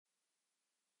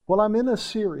Well, I'm in a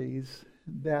series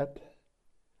that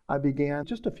I began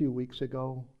just a few weeks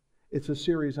ago. It's a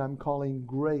series I'm calling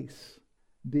Grace,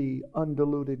 the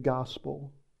Undiluted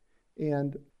Gospel.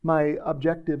 And my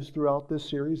objectives throughout this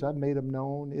series, I've made them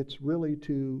known. It's really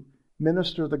to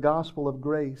minister the gospel of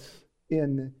grace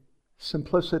in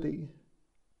simplicity,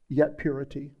 yet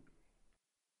purity.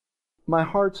 My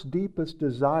heart's deepest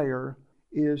desire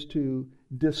is to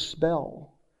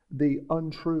dispel the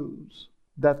untruths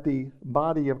that the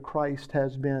body of Christ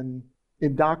has been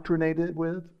indoctrinated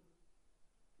with,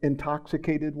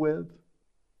 intoxicated with,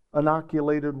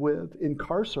 inoculated with,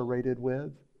 incarcerated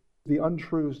with, the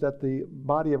untruths that the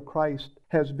body of Christ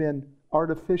has been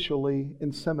artificially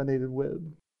inseminated with.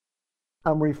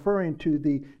 I'm referring to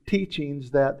the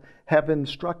teachings that have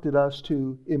instructed us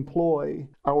to employ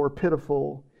our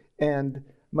pitiful and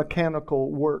mechanical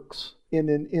works in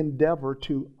an endeavor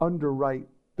to underwrite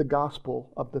the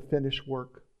gospel of the finished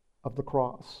work of the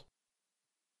cross.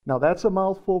 Now that's a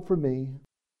mouthful for me.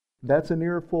 That's an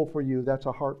earful for you. That's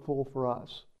a heartful for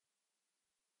us.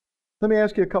 Let me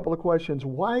ask you a couple of questions.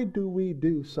 Why do we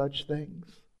do such things?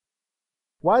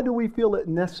 Why do we feel it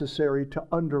necessary to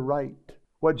underwrite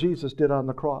what Jesus did on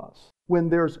the cross when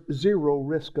there's zero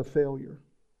risk of failure?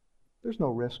 There's no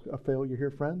risk of failure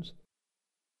here, friends.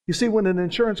 You see, when an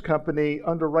insurance company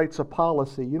underwrites a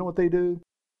policy, you know what they do?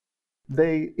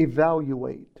 They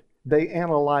evaluate. They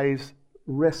analyze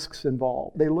risks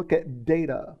involved. They look at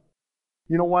data.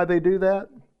 You know why they do that?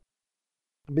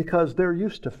 Because they're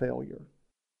used to failure.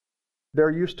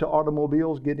 They're used to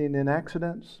automobiles getting in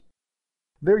accidents.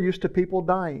 They're used to people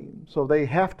dying, so they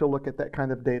have to look at that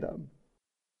kind of data.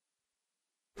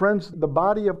 Friends, the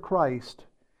body of Christ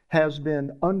has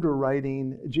been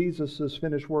underwriting Jesus'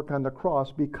 finished work on the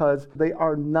cross because they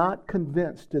are not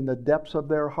convinced in the depths of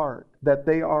their heart that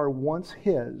they are once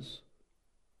His,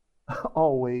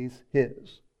 always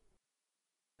His.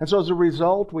 And so as a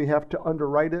result, we have to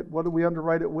underwrite it. What do we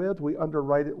underwrite it with? We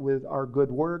underwrite it with our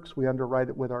good works. We underwrite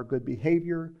it with our good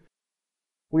behavior.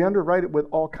 We underwrite it with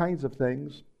all kinds of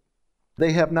things.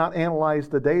 They have not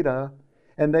analyzed the data,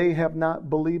 and they have not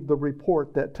believed the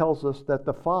report that tells us that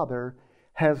the Father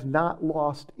has not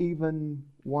lost even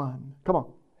one. Come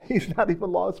on, He's not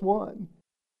even lost one.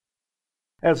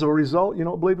 As a result, you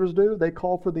know what believers do? They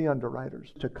call for the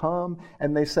underwriters to come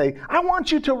and they say, I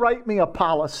want you to write me a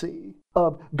policy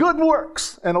of good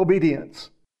works and obedience.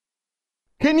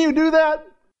 Can you do that?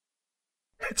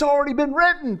 It's already been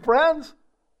written, friends.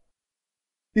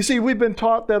 You see, we've been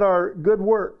taught that our good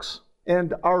works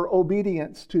and our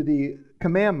obedience to the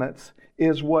commandments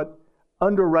is what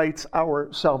underwrites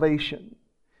our salvation.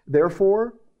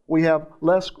 Therefore, we have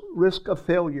less risk of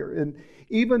failure, and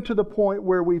even to the point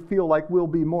where we feel like we'll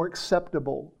be more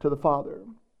acceptable to the Father.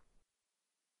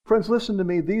 Friends, listen to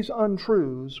me. These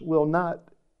untruths will not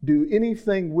do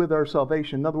anything with our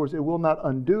salvation. In other words, it will not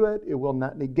undo it. It will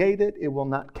not negate it. It will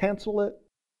not cancel it.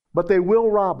 But they will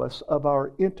rob us of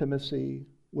our intimacy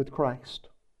with Christ.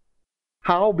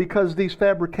 How? Because these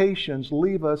fabrications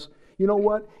leave us, you know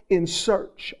what, in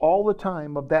search all the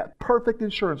time of that perfect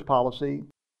insurance policy.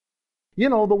 You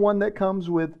know, the one that comes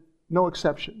with no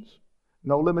exceptions,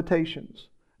 no limitations,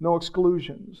 no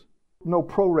exclusions, no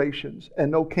prorations,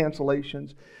 and no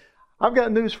cancellations. I've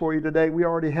got news for you today. We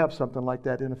already have something like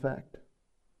that in effect.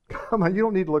 Come on, you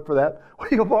don't need to look for that.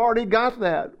 We've already got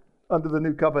that under the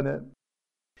new covenant.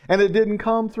 And it didn't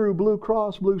come through Blue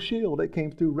Cross, Blue Shield. It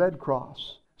came through Red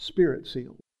Cross, Spirit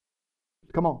Seal.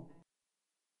 Come on.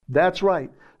 That's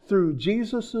right. Through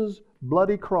Jesus'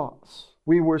 bloody cross,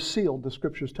 we were sealed, the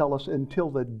Scriptures tell us, until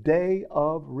the day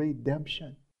of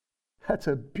redemption. That's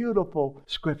a beautiful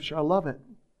Scripture. I love it.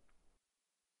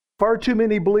 Far too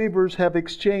many believers have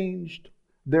exchanged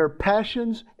their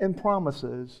passions and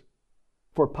promises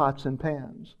for pots and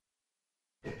pans.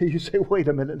 You say, wait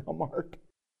a minute now, Mark.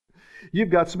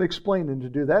 You've got some explaining to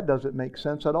do. That doesn't make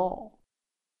sense at all.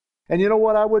 And you know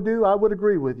what I would do? I would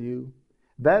agree with you.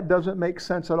 That doesn't make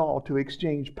sense at all, to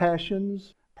exchange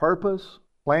passions, purpose,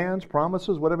 plans,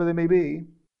 promises, whatever they may be,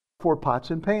 for pots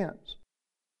and pans.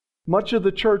 Much of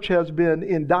the church has been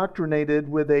indoctrinated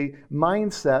with a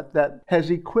mindset that has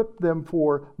equipped them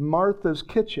for Martha's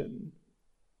kitchen,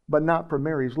 but not for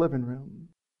Mary's living room.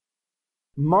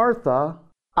 Martha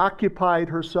occupied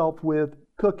herself with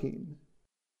cooking.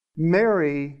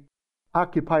 Mary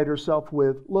occupied herself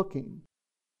with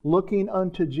looking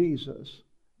unto Jesus,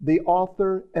 the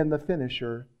author and the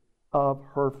finisher of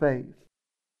her faith.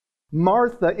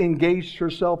 Martha engaged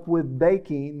herself with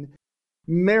baking.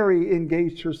 Mary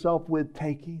engaged herself with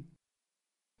taking.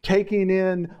 taking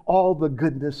in all the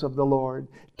goodness of the Lord,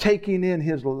 taking in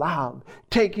His love,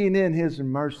 taking in His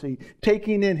mercy,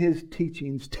 taking in His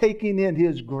teachings, taking in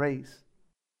His grace.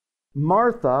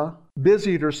 Martha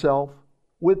busied herself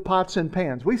with pots and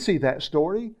pans. We see that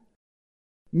story.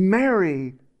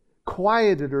 Mary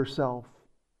quieted herself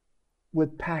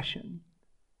with passion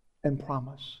and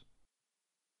promise.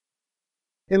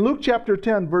 In Luke chapter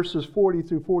 10, verses 40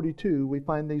 through 42, we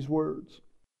find these words.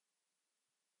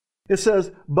 It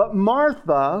says, "But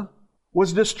Martha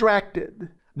was distracted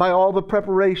by all the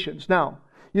preparations." Now,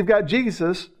 you've got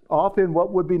Jesus off in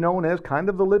what would be known as kind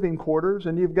of the living quarters,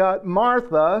 and you've got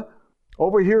Martha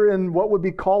over here in what would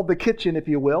be called the kitchen, if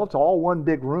you will. It's all one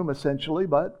big room, essentially,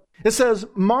 but it says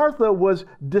Martha was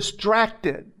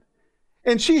distracted.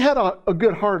 And she had a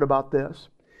good heart about this.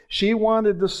 She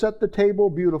wanted to set the table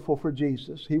beautiful for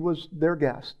Jesus. He was their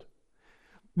guest.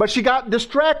 But she got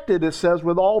distracted, it says,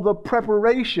 with all the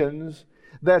preparations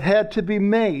that had to be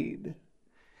made.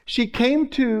 She came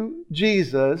to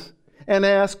Jesus and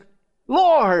asked,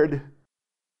 "Lord,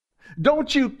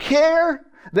 don't you care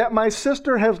that my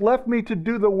sister has left me to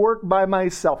do the work by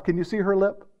myself?" Can you see her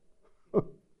lip?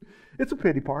 It's a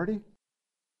pity party.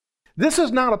 This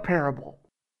is not a parable.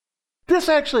 This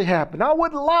actually happened. I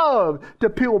would love to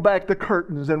peel back the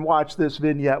curtains and watch this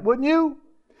vignette, wouldn't you?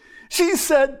 She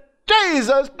said,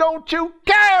 "Jesus, don't you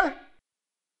care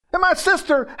that my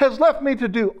sister has left me to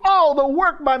do all the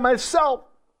work by myself?"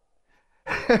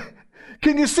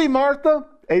 Can you see Martha?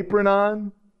 Apron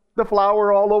on, the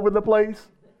flour all over the place,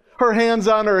 her hands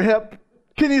on her hip.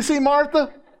 Can you see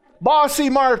Martha? Bossy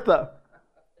Martha.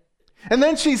 And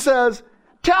then she says,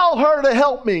 "Tell her to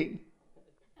help me."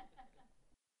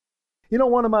 You know,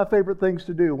 one of my favorite things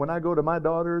to do when I go to my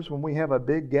daughters, when we have a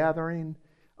big gathering,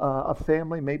 a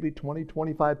family, maybe 20,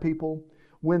 25 people,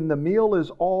 when the meal is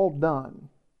all done,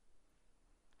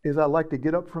 is I like to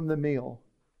get up from the meal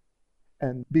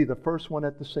and be the first one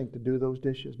at the sink to do those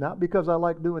dishes. Not because I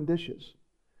like doing dishes,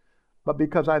 but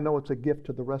because I know it's a gift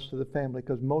to the rest of the family,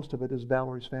 because most of it is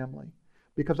Valerie's family.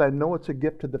 Because I know it's a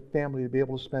gift to the family to be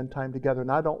able to spend time together,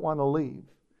 and I don't want to leave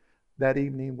that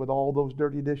evening with all those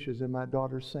dirty dishes in my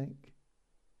daughter's sink.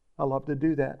 I love to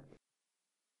do that.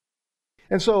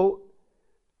 And so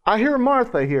I hear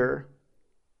Martha here,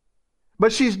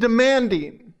 but she's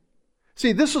demanding.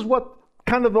 See, this is what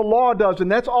kind of the law does,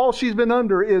 and that's all she's been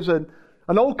under is an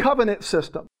old covenant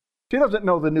system. She doesn't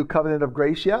know the new covenant of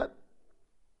grace yet.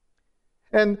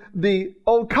 And the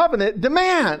old covenant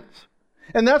demands.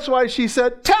 And that's why she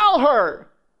said, "Tell her."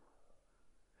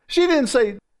 She didn't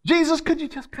say, "Jesus, could you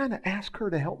just kind of ask her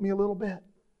to help me a little bit?"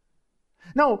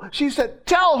 No, she said,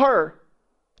 "Tell her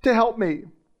to help me."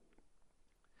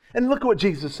 And look at what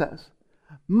Jesus says.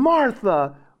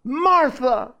 "Martha,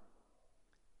 Martha,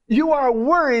 you are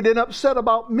worried and upset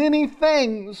about many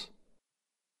things."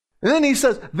 And then he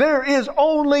says, "There is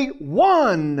only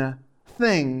one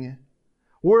thing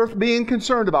worth being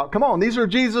concerned about." Come on, these are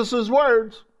Jesus'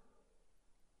 words.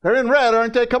 They're in red,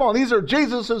 aren't they? Come on, these are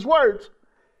Jesus' words.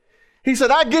 He said,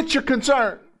 "I get your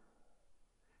concern."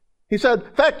 He said,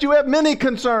 "In fact, you have many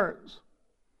concerns."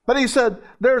 But he said,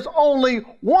 "There's only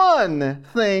one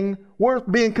thing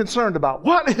worth being concerned about."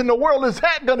 What in the world is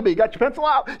that going to be? You got your pencil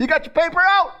out? You got your paper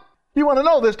out? You want to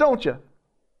know this, don't you?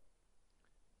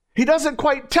 He doesn't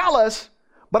quite tell us,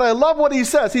 but I love what he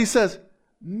says. He says,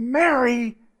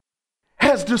 "Mary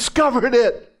has discovered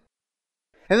it."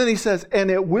 And then he says,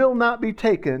 "And it will not be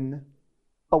taken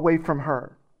away from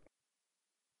her."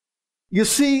 You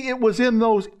see, it was in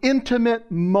those intimate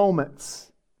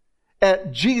moments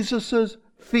at Jesus'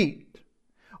 feet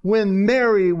when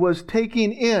Mary was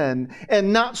taking in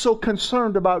and not so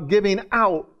concerned about giving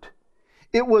out.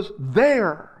 It was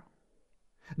there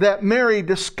that Mary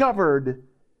discovered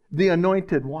the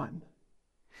Anointed One.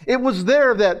 It was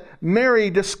there that Mary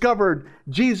discovered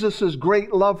Jesus'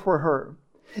 great love for her.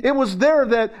 It was there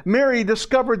that Mary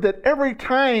discovered that every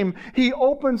time He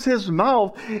opens His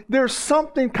mouth, there's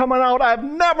something coming out I've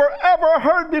never ever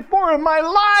heard before in my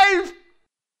life.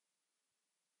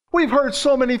 We've heard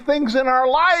so many things in our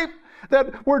life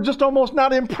that we're just almost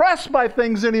not impressed by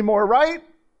things anymore, right?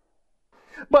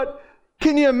 But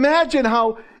can you imagine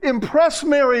how impressed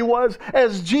Mary was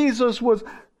as Jesus was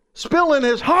spilling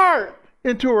His heart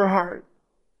into her heart?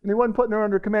 And He wasn't putting her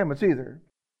under commandments either.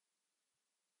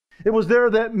 It was there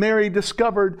that Mary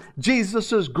discovered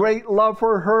Jesus' great love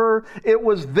for her. It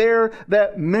was there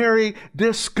that Mary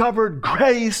discovered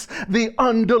grace, the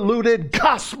undiluted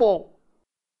gospel,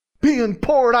 being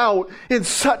poured out in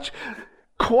such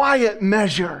quiet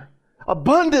measure.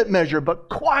 Abundant measure, but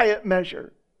quiet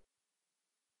measure.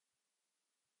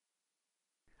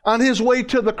 On His way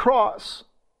to the cross,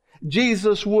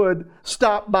 Jesus would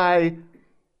stop by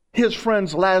his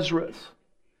friends Lazarus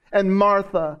and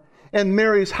Martha and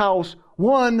Mary's house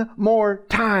one more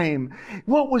time.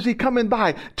 What was he coming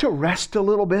by? To rest a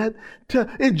little bit, to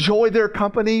enjoy their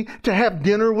company, to have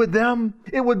dinner with them.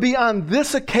 It would be on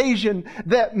this occasion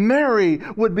that Mary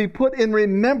would be put in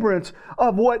remembrance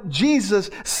of what Jesus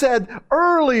said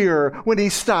earlier when he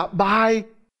stopped by.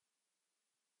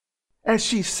 As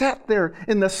she sat there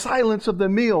in the silence of the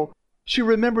meal, she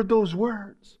remembered those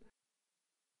words.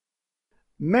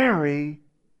 Mary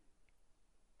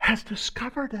has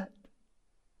discovered it,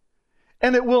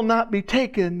 and it will not be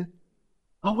taken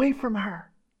away from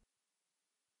her.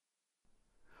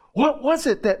 What was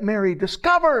it that Mary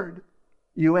discovered,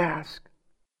 you ask?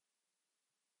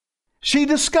 She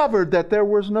discovered that there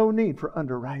was no need for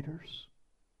underwriters.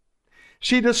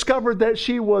 She discovered that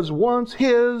she was once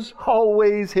his,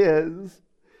 always his.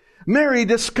 Mary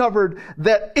discovered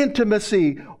that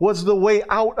intimacy was the way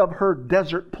out of her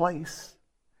desert place.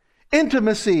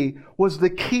 Intimacy was the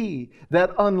key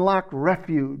that unlocked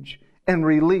refuge and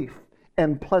relief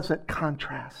and pleasant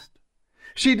contrast.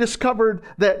 She discovered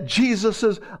that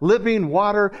Jesus' living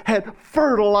water had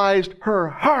fertilized her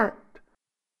heart.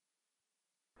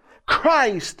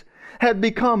 Christ had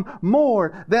become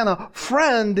more than a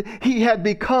friend. He had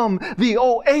become the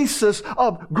oasis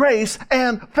of grace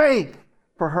and faith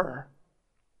for her.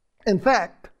 In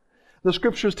fact, the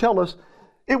scriptures tell us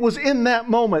it was in that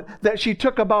moment that she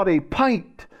took about a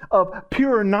pint of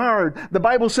pure nard. The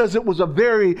Bible says it was a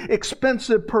very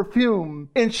expensive perfume,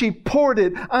 and she poured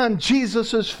it on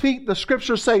Jesus' feet. The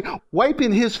scriptures say,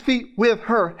 wiping his feet with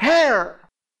her hair.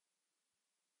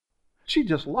 She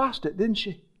just lost it, didn't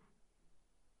she?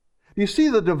 Do you see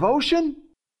the devotion?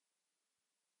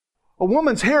 A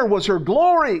woman's hair was her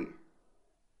glory.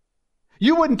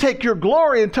 You wouldn't take your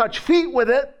glory and touch feet with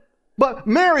it, but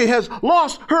Mary has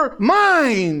lost her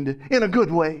mind in a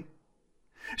good way.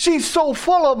 She's so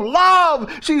full of love.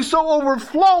 She's so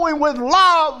overflowing with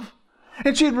love.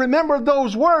 And she'd remembered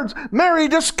those words. Mary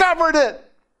discovered it.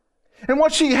 And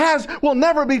what she has will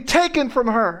never be taken from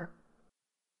her.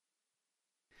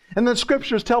 And the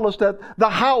scriptures tell us that the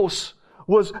house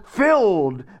was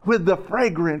filled with the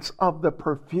fragrance of the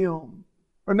perfume.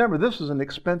 Remember, this is an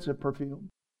expensive perfume.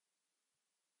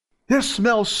 This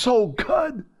smells so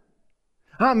good.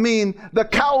 I mean, the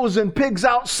cows and pigs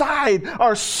outside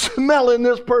are smelling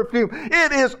this perfume.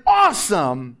 It is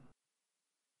awesome.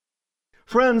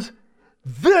 Friends,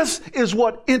 this is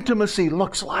what intimacy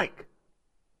looks like.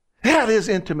 That is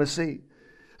intimacy.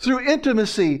 Through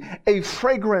intimacy, a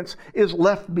fragrance is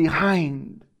left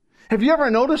behind. Have you ever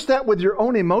noticed that with your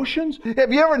own emotions?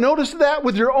 Have you ever noticed that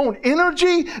with your own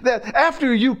energy? That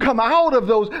after you come out of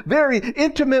those very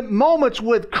intimate moments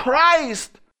with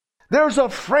Christ, there's a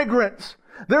fragrance.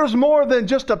 There's more than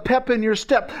just a pep in your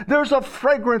step. There's a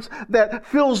fragrance that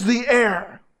fills the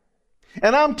air.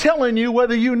 And I'm telling you,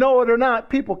 whether you know it or not,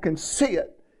 people can see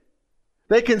it.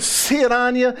 They can see it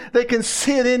on you. They can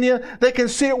see it in you. They can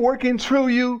see it working through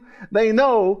you. They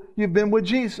know you've been with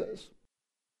Jesus.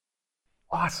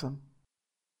 Awesome.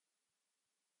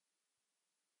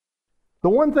 The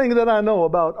one thing that I know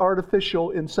about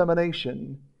artificial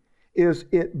insemination is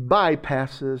it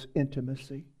bypasses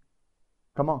intimacy.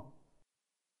 Come on.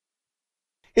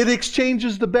 It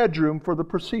exchanges the bedroom for the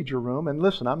procedure room. And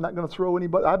listen, I'm not going to throw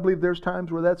anybody. I believe there's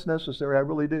times where that's necessary. I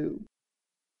really do.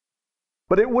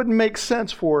 But it wouldn't make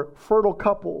sense for fertile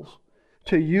couples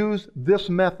to use this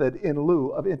method in lieu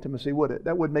of intimacy, would it?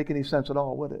 That wouldn't make any sense at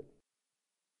all, would it?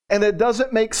 And it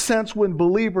doesn't make sense when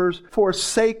believers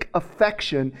forsake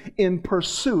affection in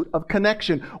pursuit of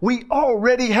connection. We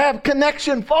already have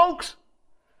connection, folks.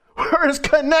 We're as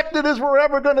connected as we're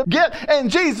ever going to get. And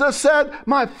Jesus said,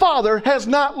 my Father has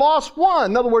not lost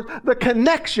one. In other words, the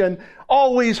connection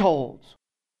always holds.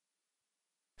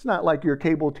 It's not like your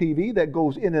cable TV that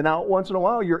goes in and out once in a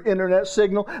while, your internet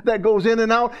signal that goes in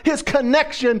and out. His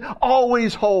connection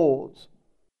always holds.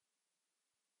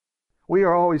 We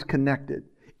are always connected.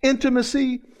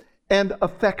 Intimacy and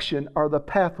affection are the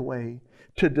pathway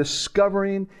to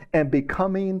discovering and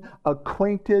becoming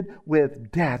acquainted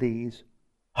with Daddy's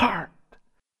heart.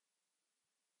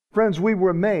 Friends, we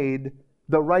were made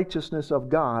the righteousness of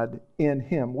God in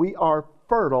Him. We are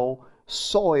fertile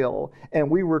soil, and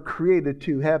we were created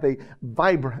to have a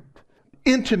vibrant,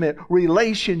 intimate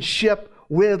relationship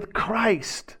with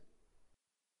Christ.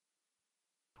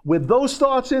 With those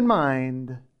thoughts in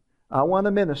mind, I want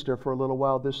to minister for a little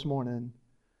while this morning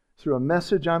through a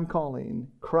message I'm calling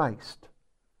Christ,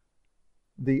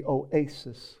 the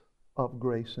oasis of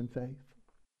grace and faith.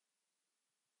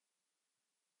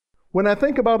 When I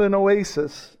think about an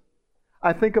oasis,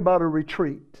 I think about a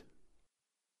retreat.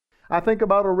 I think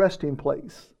about a resting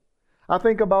place. I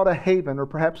think about a haven or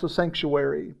perhaps a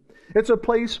sanctuary. It's a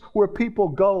place where people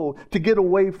go to get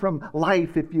away from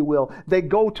life, if you will. They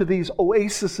go to these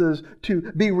oases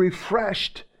to be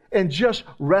refreshed and just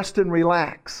rest and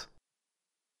relax.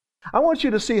 I want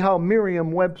you to see how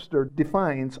Merriam-Webster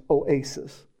defines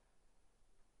oasis.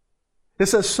 It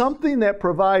says something that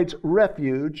provides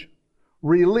refuge,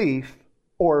 relief,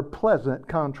 or pleasant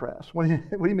contrast. What do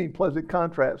you mean pleasant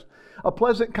contrast? A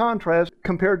pleasant contrast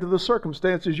compared to the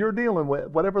circumstances you're dealing with,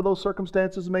 whatever those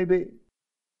circumstances may be.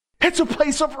 It's a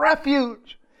place of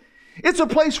refuge. It's a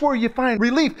place where you find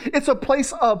relief. It's a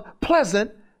place of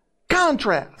pleasant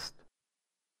contrast.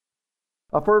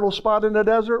 A fertile spot in the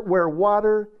desert where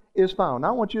water is found. Now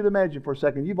I want you to imagine for a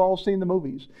second, you've all seen the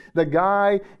movies. The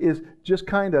guy is just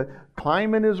kind of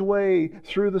climbing his way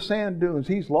through the sand dunes.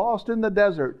 He's lost in the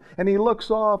desert, and he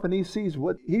looks off and he sees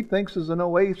what he thinks is an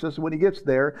oasis. When he gets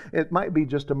there, it might be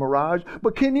just a mirage.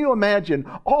 But can you imagine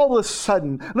all of a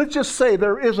sudden, let's just say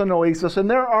there is an oasis, and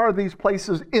there are these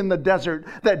places in the desert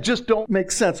that just don't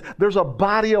make sense. There's a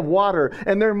body of water,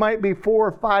 and there might be 4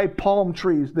 or 5 palm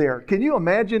trees there. Can you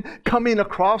imagine coming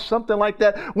across something like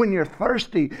that when you're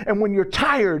thirsty and when you're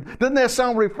tired? Doesn't that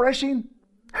sound refreshing?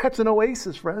 That's an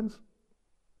oasis, friends.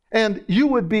 And you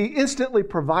would be instantly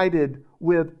provided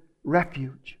with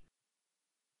refuge.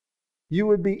 You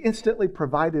would be instantly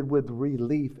provided with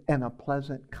relief and a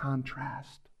pleasant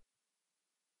contrast.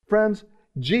 Friends,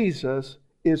 Jesus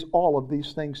is all of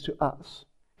these things to us.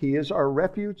 He is our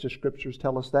refuge. The Scriptures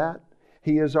tell us that.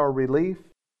 He is our relief.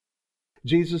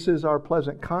 Jesus is our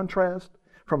pleasant contrast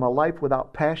from a life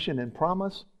without passion and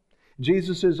promise.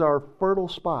 Jesus is our fertile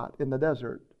spot in the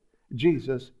desert.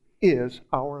 Jesus is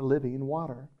our living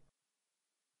water.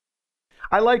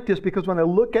 I like this because when I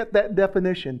look at that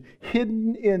definition,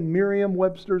 hidden in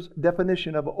Merriam-Webster's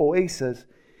definition of oasis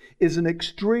is an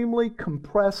extremely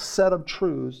compressed set of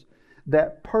truths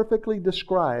that perfectly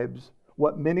describes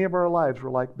what many of our lives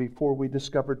were like before we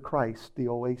discovered Christ, the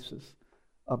oasis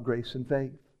of grace and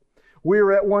faith. We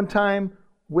were at one time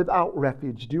without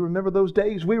refuge. Do you remember those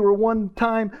days? We were one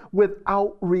time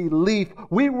without relief.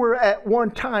 We were at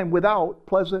one time without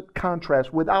pleasant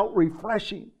contrast, without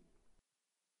refreshing.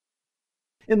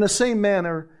 In the same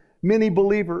manner, many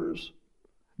believers,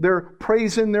 their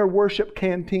praise and their worship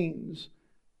canteens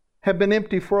have been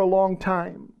empty for a long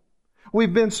time.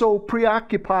 We've been so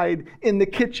preoccupied in the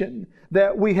kitchen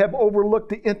that we have overlooked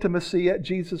the intimacy at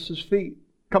Jesus' feet.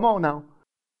 Come on now.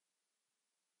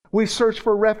 We search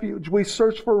for refuge. We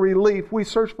search for relief. We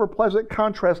search for pleasant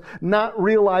contrast, not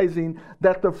realizing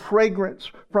that the fragrance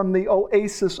from the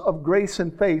oasis of grace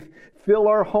and faith fill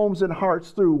our homes and hearts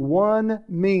through one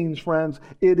means, friends.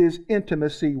 It is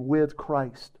intimacy with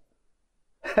Christ.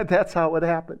 That's how it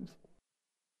happens.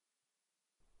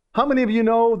 How many of you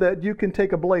know that you can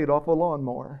take a blade off a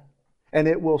lawnmower and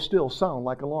it will still sound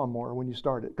like a lawnmower when you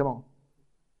start it? Come on.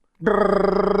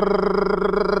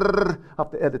 I'll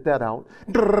have to edit that out.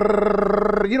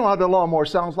 You know how the lawnmower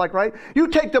sounds like, right? You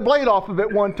take the blade off of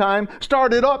it one time,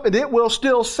 start it up, and it will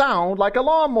still sound like a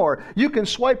lawnmower. You can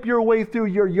swipe your way through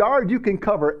your yard. You can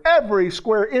cover every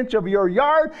square inch of your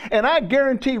yard, and I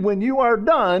guarantee when you are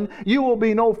done, you will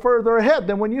be no further ahead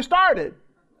than when you started.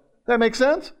 That make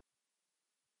sense?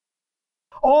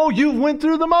 Oh, you went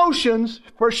through the motions,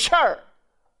 for sure.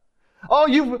 Oh,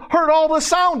 you've heard all the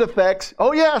sound effects.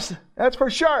 Oh, yes, that's for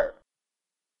sure.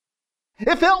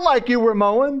 It felt like you were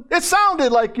mowing. It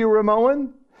sounded like you were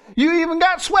mowing. You even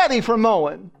got sweaty from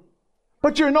mowing.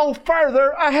 But you're no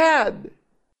further ahead.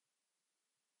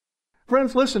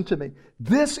 Friends, listen to me.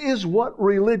 This is what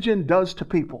religion does to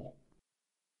people.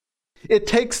 It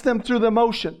takes them through the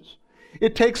motions.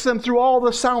 It takes them through all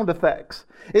the sound effects.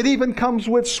 It even comes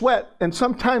with sweat and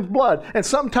sometimes blood and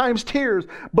sometimes tears,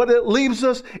 but it leaves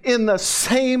us in the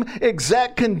same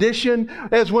exact condition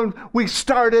as when we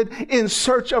started, in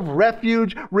search of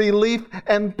refuge, relief,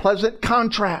 and pleasant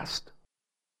contrast.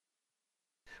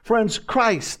 Friends,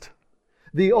 Christ,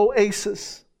 the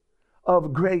oasis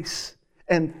of grace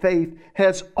and faith,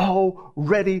 has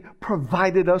already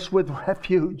provided us with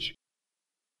refuge.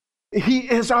 He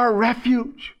is our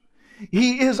refuge.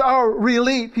 He is our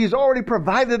relief. He's already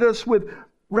provided us with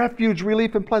refuge,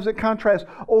 relief, and pleasant contrast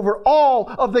over all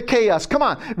of the chaos. Come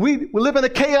on. We live in a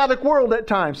chaotic world at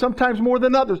times, sometimes more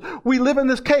than others. We live in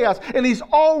this chaos, and He's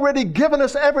already given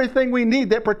us everything we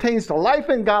need that pertains to life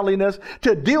and godliness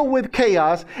to deal with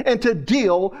chaos and to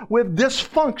deal with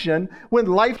dysfunction when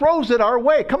life throws it our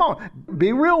way. Come on.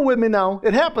 Be real with me now.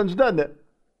 It happens, doesn't it?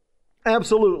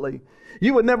 Absolutely.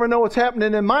 You would never know what's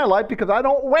happening in my life because I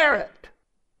don't wear it.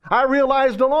 I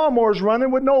realized the lawnmower's running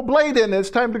with no blade in it.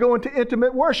 It's time to go into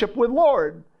intimate worship with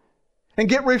Lord. and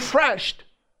get refreshed.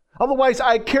 Otherwise,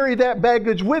 I carry that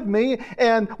baggage with me,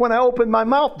 and when I open my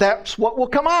mouth, that's what will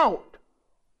come out.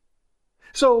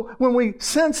 So when we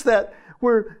sense that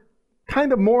we're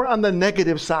kind of more on the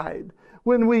negative side,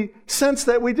 when we sense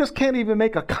that we just can't even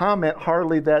make a comment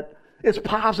hardly that is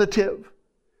positive,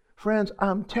 friends,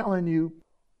 I'm telling you,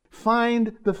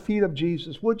 find the feet of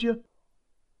Jesus, would you?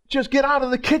 Just get out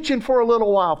of the kitchen for a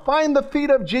little while. Find the feet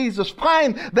of Jesus.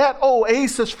 Find that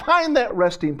oasis. Find that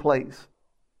resting place.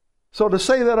 So to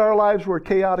say that our lives were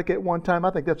chaotic at one time,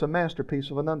 I think that's a masterpiece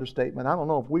of an understatement. I don't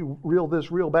know if we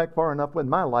reel back far enough in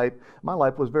my life. My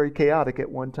life was very chaotic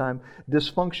at one time.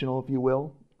 Dysfunctional, if you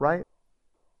will, right?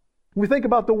 When we think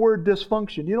about the word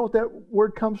dysfunction, you know what that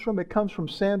word comes from? It comes from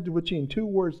sandwiching two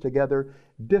words together,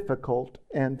 difficult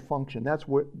and function. That's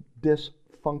what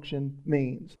dysfunction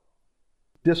means.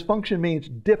 Dysfunction means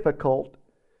difficult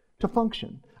to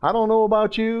function. I don't know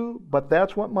about you, but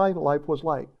that's what my life was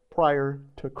like prior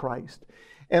to Christ.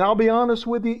 And I'll be honest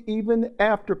with you, even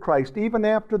after Christ, even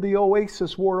after the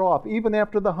oasis wore off, even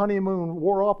after the honeymoon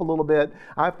wore off a little bit,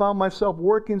 I found myself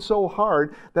working so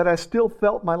hard that I still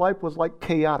felt my life was like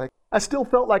chaotic. I still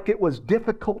felt like it was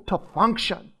difficult to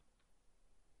function.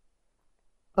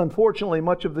 Unfortunately,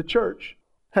 much of the church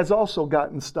has also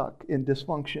gotten stuck in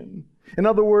dysfunction. In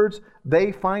other words,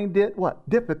 they find it, what?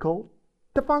 Difficult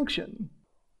to function.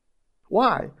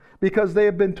 Why? Because they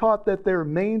have been taught that their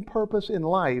main purpose in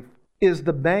life is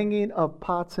the banging of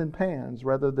pots and pans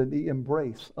rather than the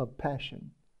embrace of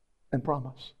passion and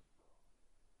promise.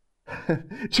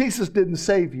 Jesus didn't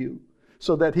save you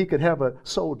so that He could have a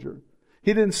soldier.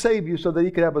 He didn't save you so that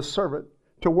He could have a servant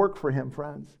to work for Him,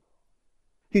 friends.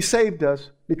 He saved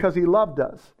us because He loved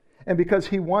us and because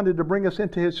He wanted to bring us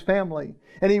into His family,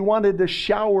 and He wanted to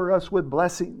shower us with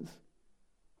blessings.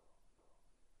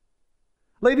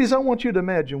 Ladies, I want you to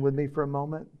imagine with me for a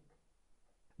moment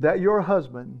that your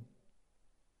husband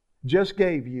just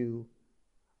gave you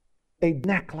a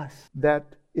necklace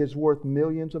that is worth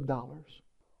millions of dollars.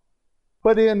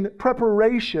 But in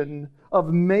preparation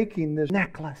of making this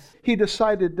necklace, he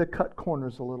decided to cut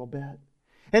corners a little bit.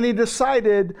 And he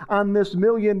decided on this $1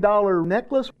 million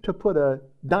necklace to put a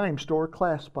dime store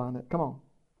clasp on it. Come on.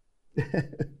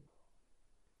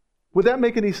 Would that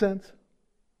make any sense?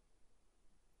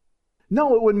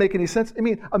 No, it wouldn't make any sense. I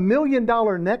mean, $1 million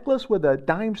necklace with a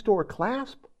dime store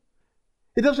clasp?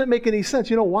 It doesn't make any sense.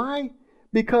 You know why?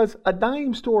 Because a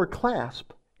dime store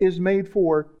clasp is made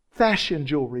for fashion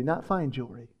jewelry, not fine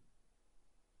jewelry.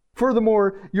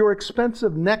 Furthermore, your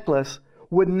expensive necklace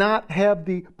would not have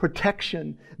the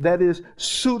protection that is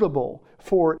suitable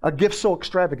for a gift so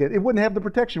extravagant. It wouldn't have the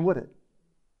protection, would it?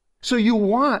 So you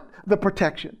want the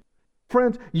protection.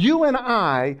 Friends, you and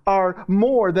I are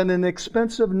more than an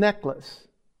expensive necklace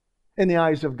in the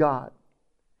eyes of God.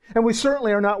 And we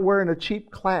certainly are not wearing a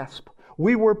cheap clasp.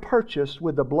 We were purchased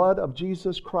with the blood of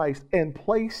Jesus Christ and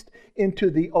placed into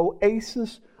the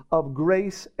oasis of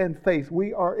grace and faith.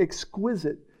 We are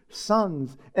exquisite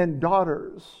sons and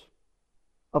daughters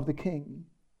of the King.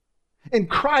 In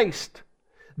Christ,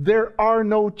 there are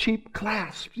no cheap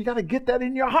clasps. You got to get that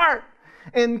in your heart.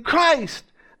 In Christ,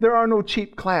 there are no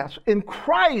cheap clasps. In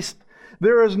Christ,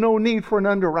 there is no need for an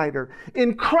underwriter.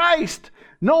 In Christ,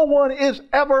 no one is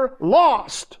ever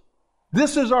lost.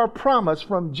 This is our promise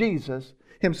from Jesus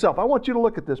Himself. I want you to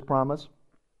look at this promise.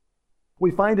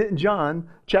 We find it in John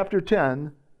chapter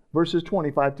 10, verses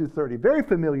 25 through 30. Very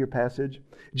familiar passage.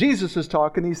 Jesus is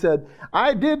talking. He said,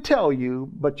 I did tell you,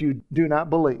 but you do not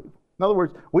believe. In other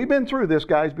words, we've been through this,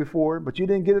 guys, before, but you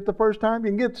didn't get it the first time.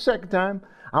 You can get it the second time.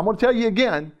 I'm going to tell you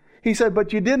again. He said,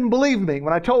 but you didn't believe me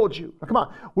when I told you. Now, come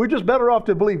on, we're just better off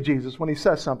to believe Jesus when He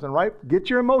says something, right? Get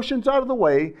your emotions out of the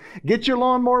way. Get your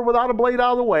lawnmower without a blade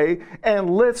out of the way.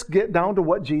 And let's get down to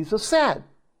what Jesus said.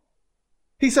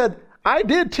 He said, I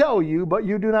did tell you, but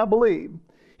you do not believe.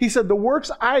 He said, the works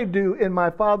I do in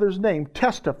my Father's name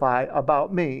testify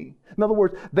about me. In other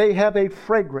words, they have a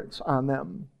fragrance on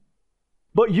them.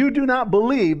 But you do not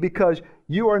believe because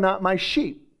you are not my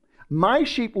sheep. My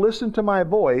sheep listen to my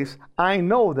voice. I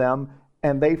know them,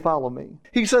 and they follow me.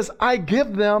 He says, I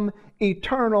give them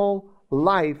eternal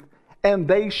life, and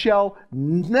they shall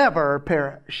never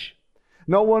perish.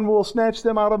 No one will snatch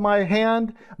them out of my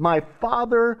hand. My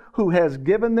Father who has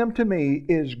given them to me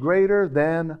is greater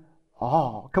than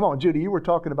all. Come on, Judy, you were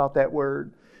talking about that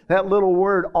word. That little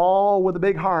word, all, with a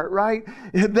big heart, right?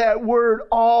 That word,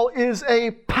 all, is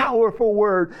a powerful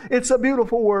word. It's a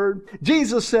beautiful word.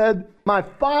 Jesus said, my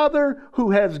Father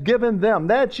who has given them,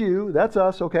 that's you, that's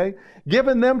us, okay,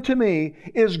 given them to me,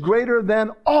 is greater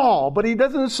than all. But He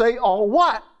doesn't say all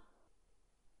what?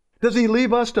 Does He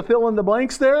leave us to fill in the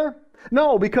blanks there?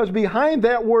 No, because behind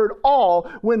that word all,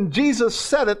 when Jesus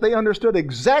said it, they understood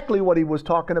exactly what he was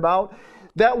talking about.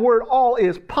 That word all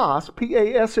is pas,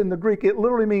 P-A-S in the Greek. It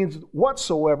literally means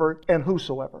whatsoever and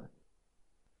whosoever.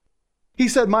 He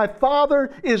said, my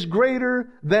Father is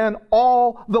greater than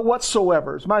all the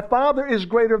whatsoevers. My Father is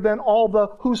greater than all the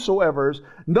whosoevers.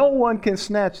 No one can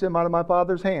snatch them out of my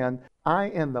Father's hand. I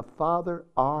and the Father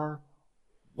are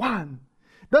one.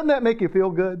 Doesn't that make you feel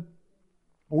good?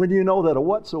 When you know that a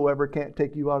whatsoever can't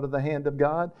take you out of the hand of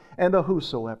God, and a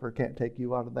whosoever can't take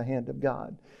you out of the hand of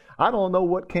God. I don't know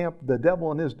what camp the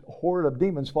devil and his horde of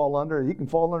demons fall under. He can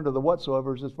fall under the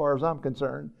whatsoevers as far as I'm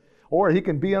concerned. Or he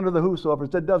can be under the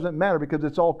whosoevers. That doesn't matter because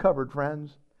it's all covered,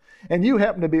 friends. And you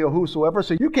happen to be a whosoever,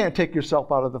 so you can't take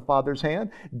yourself out of the Father's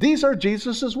hand. These are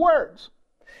Jesus' words.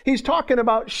 He's talking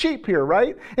about sheep here,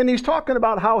 right? And he's talking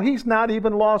about how he's not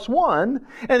even lost one.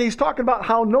 And he's talking about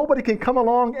how nobody can come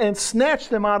along and snatch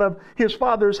them out of his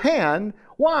Father's hand.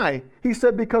 Why? He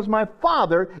said, because my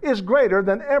Father is greater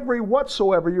than every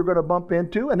whatsoever you're going to bump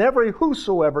into and every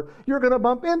whosoever you're going to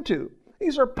bump into.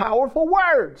 These are powerful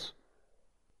words.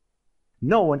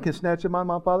 No one can snatch them out of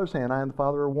my Father's hand. I and the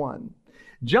Father are one.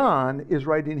 John is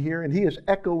writing here, and he is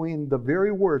echoing the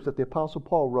very words that the Apostle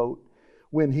Paul wrote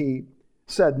when he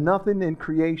said nothing in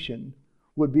creation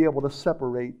would be able to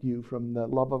separate you from the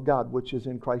love of God, which is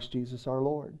in Christ Jesus our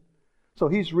Lord. So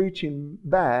he's reaching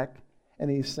back, and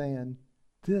he's saying,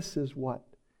 this is what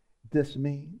this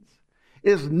means.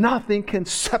 Is nothing can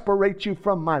separate you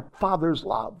from my Father's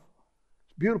love.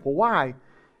 It's beautiful. Why?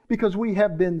 Because we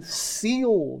have been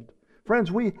sealed.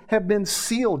 Friends, we have been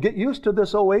sealed. Get used to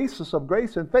this oasis of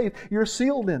grace and faith. You're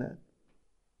sealed in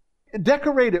it.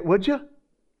 Decorate it, would you?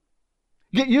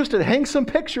 Get used to it. Hang some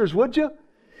pictures, would you?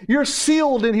 You're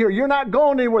sealed in here. You're not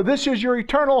going anywhere. This is your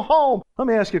eternal home. Let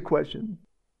me ask you a question.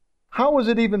 How is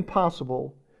it even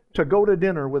possible to go to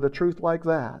dinner with a truth like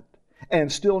that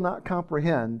and still not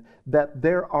comprehend that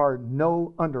there are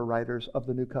no underwriters of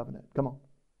the new covenant? Come on.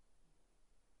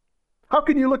 How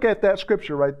can you look at that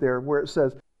scripture right there where it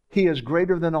says, He is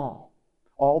greater than all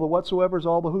the whatsoevers,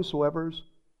 all the whosoevers?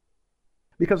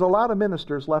 Because a lot of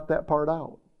ministers left that part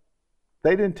out.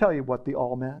 They didn't tell you what the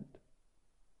all meant.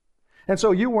 And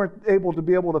so you weren't able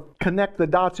to connect the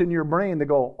dots in your brain to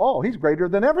go, oh, He's greater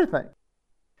than everything.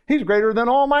 He's greater than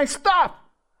all my stuff.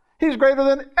 He's greater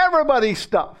than everybody's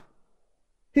stuff.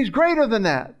 He's greater than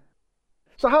that.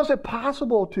 So how is it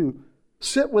possible to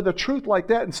sit with a truth like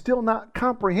that and still not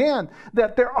comprehend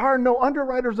that there are no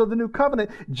underwriters of the new covenant?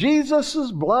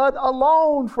 Jesus' blood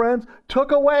alone, friends,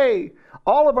 took away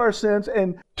all of our sins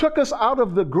and took us out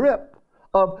of the grip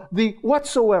of the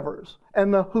whatsoevers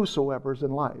and the whosoevers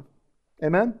in life.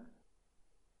 Amen?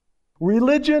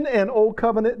 Religion and Old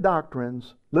Covenant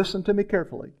doctrines, listen to me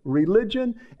carefully.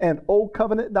 Religion and Old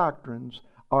Covenant doctrines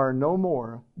are no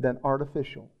more than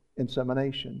artificial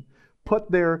insemination,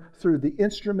 put there through the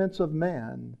instruments of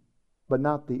man, but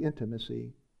not the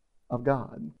intimacy of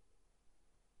God.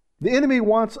 The enemy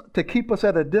wants to keep us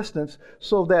at a distance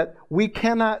so that we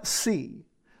cannot see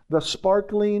the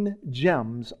sparkling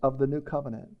gems of the new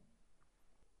covenant.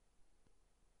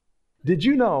 Did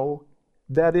you know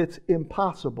that it's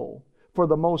impossible for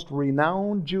the most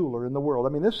renowned jeweler in the world? I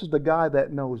mean, this is the guy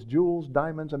that knows jewels,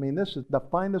 diamonds. I mean, this is the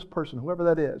finest person, whoever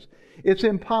that is. It's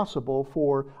impossible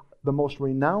for the most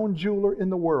renowned jeweler in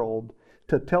the world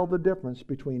to tell the difference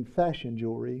between fashion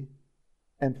jewelry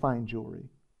and fine jewelry.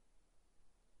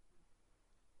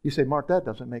 You say, Mark, that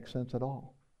doesn't make sense at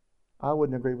all. I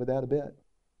wouldn't agree with that a bit.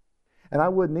 And I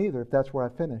wouldn't either if that's where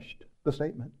I finished the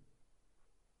statement.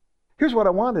 Here's what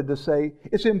I wanted to say.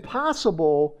 It's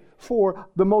impossible for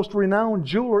the most renowned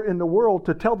jeweler in the world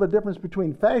to tell the difference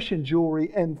between fashion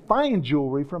jewelry and fine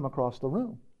jewelry from across the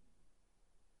room.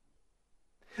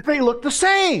 They look the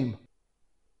same.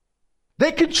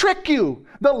 They can trick you.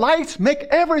 The lights make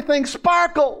everything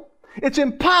sparkle. It's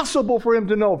impossible for him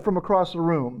to know from across the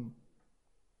room.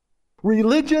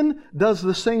 Religion does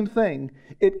the same thing.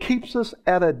 It keeps us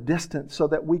at a distance so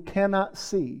that we cannot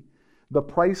see the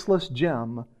priceless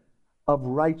gem of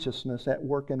righteousness at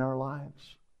work in our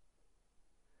lives.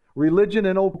 Religion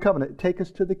and Old Covenant take us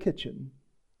to the kitchen.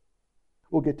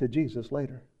 We'll get to Jesus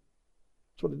later.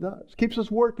 That's what it does. It keeps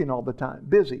us working all the time,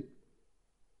 busy.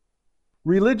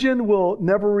 Religion will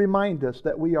never remind us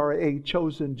that we are a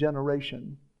chosen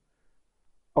generation,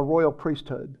 a royal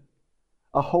priesthood,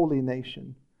 a holy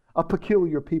nation, a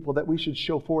peculiar people, that we should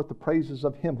show forth the praises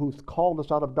of Him who's called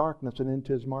us out of darkness and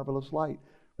into His marvelous light.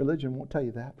 Religion won't tell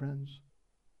you that, friends.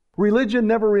 Religion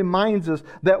never reminds us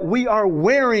that we are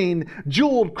wearing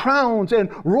jeweled crowns and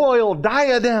royal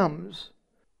diadems.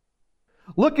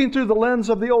 Looking through the lens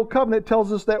of the Old Covenant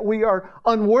tells us that we are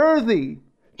unworthy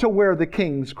to wear the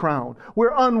king's crown.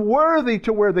 We're unworthy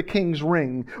to wear the king's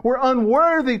ring. We're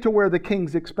unworthy to wear the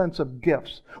king's expensive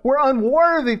gifts. We're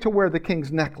unworthy to wear the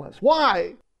king's necklace.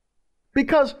 Why?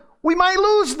 Because we might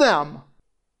lose them.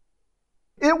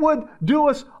 It would do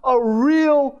us a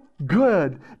real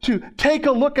good to take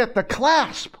a look at the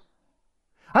clasp.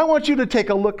 I want you to take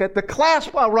a look at the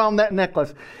clasp around that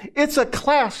necklace. It's a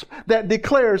clasp that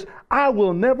declares, I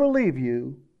will never leave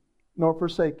you nor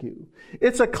forsake you.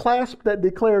 It's a clasp that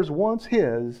declares once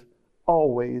His,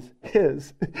 always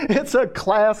His. It's a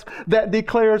clasp that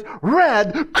declares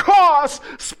Red Cross,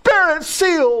 Spirit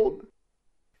sealed.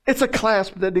 It's a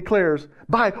clasp that declares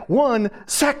by one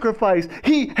sacrifice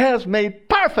He has made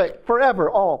perfect forever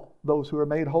all those who are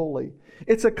made holy.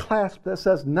 It's a clasp that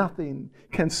says nothing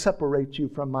can separate you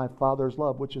from my Father's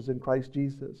love, which is in Christ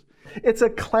Jesus. It's a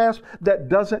clasp that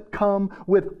doesn't come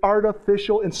with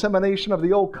artificial insemination of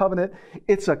the Old Covenant.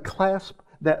 It's a clasp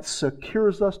that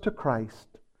secures us to Christ,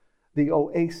 the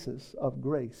oasis of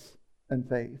grace and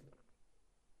faith.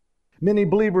 Many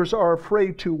believers are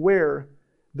afraid to wear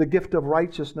the gift of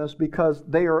righteousness because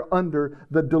they are under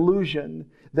the delusion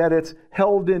that it's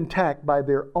held intact by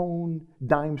their own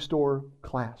dime store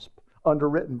clasp,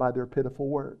 underwritten by their pitiful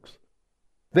works.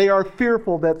 They are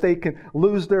fearful that they can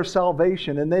lose their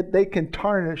salvation and that they can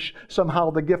tarnish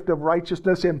somehow the gift of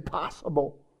righteousness.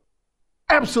 Impossible.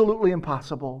 Absolutely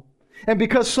impossible. And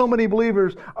because so many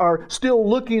believers are still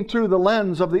looking through the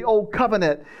lens of the Old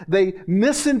Covenant, they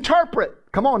misinterpret.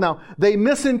 Come on now. They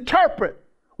misinterpret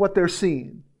what they're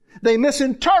seeing. They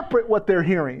misinterpret what they're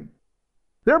hearing.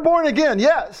 They're born again,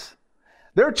 yes.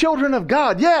 They're children of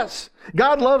God, yes.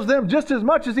 God loves them just as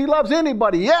much as He loves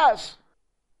anybody, yes.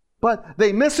 But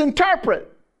they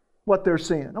misinterpret what they're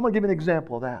seeing. I'm going to give you an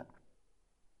example of that.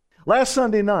 Last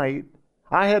Sunday night,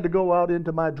 I had to go out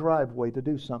into my driveway to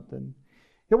do something.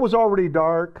 It was already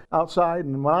dark outside,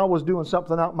 and when I was doing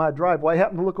something out in my driveway, I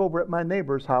happened to look over at my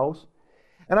neighbor's house,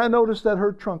 and I noticed that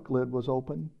her trunk lid was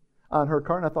open on her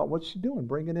car, and I thought, what's she doing?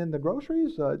 Bringing in the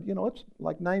groceries? It's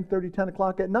like 9:30, 10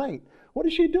 o'clock at night. What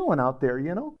is she doing out there,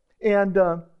 And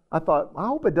I thought, I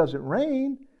hope it doesn't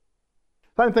rain.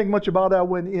 I didn't think much about it. I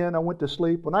went in, I went to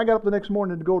sleep. When I got up the next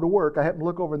morning to go to work, I happened to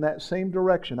look over in that same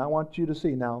direction. I want you to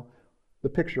see now the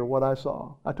picture of what I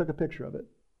saw. I took a picture of it.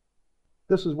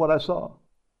 This is what I saw. Do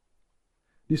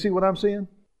you see what I'm seeing?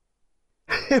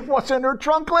 It wasn't her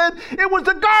trunk lid. It was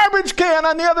the garbage can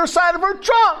on the other side of her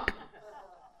trunk.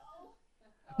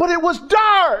 But it was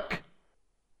dark.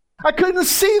 I couldn't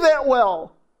see that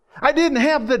well. I didn't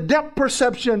have the depth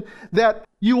perception that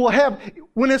you will have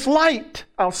when it's light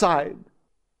outside.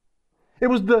 It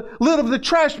was the lid of the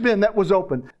trash bin that was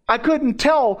open. I couldn't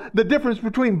tell the difference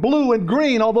between blue and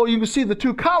green, although you can see the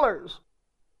two colors.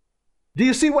 Do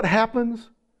you see what happens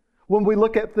when we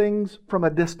look at things from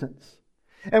a distance?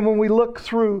 And when we look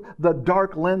through the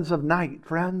dark lens of night,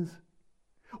 friends?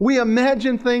 We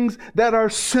imagine things that are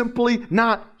simply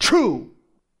not true.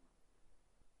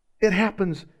 It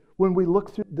happens when we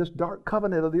look through this dark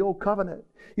covenant of the Old Covenant.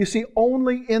 You see,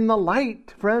 only in the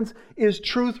light, friends, is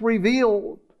truth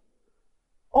revealed.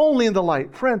 Only in the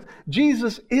light. Friends,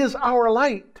 Jesus is our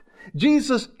light.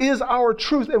 Jesus is our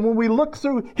truth. And when we look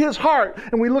through His heart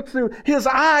and we look through His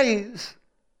eyes,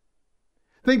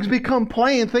 things become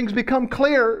plain, things become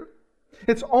clear.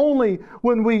 It's only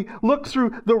when we look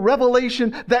through the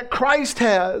revelation that Christ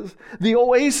has, the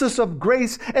oasis of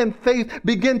grace and faith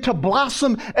begin to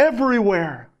blossom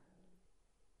everywhere.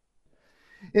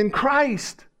 In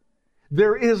Christ,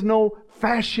 there is no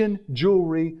fashion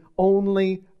jewelry,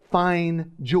 only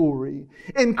fine jewelry.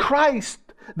 In Christ,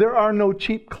 there are no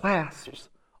cheap clasps,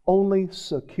 only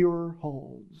secure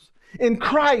holds. In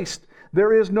Christ,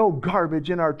 there is no garbage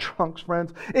in our trunks,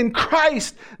 friends. In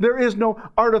Christ, there is no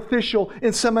artificial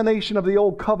insemination of the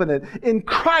Old Covenant. In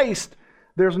Christ,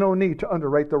 there's no need to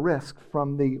underwrite the risk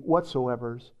from the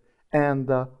whatsoevers and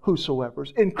the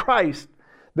whosoevers. In Christ,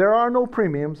 there are no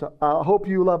premiums. I hope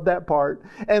you love that part.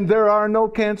 And there are no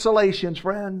cancellations,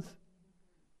 friends.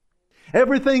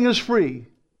 Everything is free.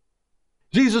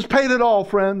 Jesus paid it all,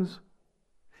 friends.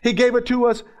 He gave it to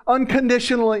us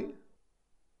unconditionally.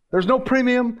 There's no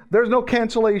premium. There's no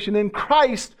cancellation. In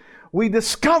Christ, we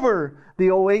discover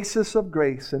the oasis of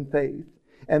grace and faith.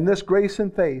 And this grace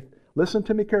and faith, listen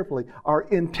to me carefully, are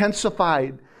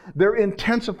intensified. They're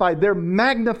intensified. They're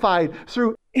magnified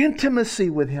through intimacy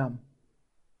with Him.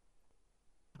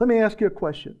 Let me ask you a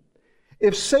question.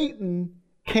 If Satan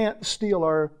can't steal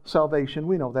our salvation,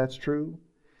 we know that's true,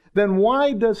 then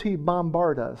why does he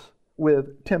bombard us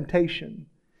with temptation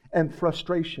and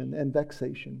frustration and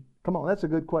vexation? Come on, that's a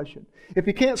good question. If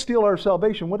He can't steal our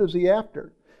salvation, what is He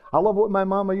after? I love what my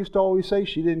mama used to always say.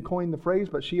 She didn't coin the phrase,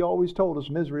 but she always told us,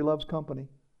 misery loves company.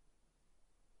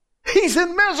 He's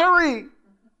in misery.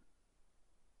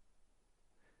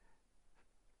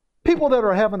 People that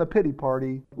are having a pity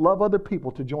party love other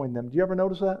people to join them. Do you ever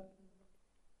notice that?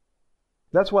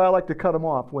 That's why I like to cut them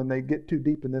off when they get too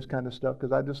deep in this kind of stuff,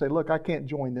 because I just say, look, I can't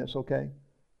join this, okay?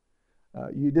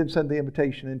 You didn't send the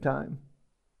invitation in time.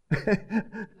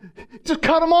 Just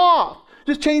cut them off.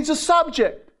 Just change the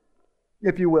subject,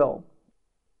 if you will.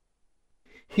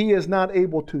 He is not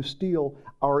able to steal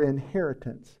our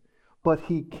inheritance, but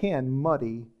He can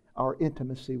muddy our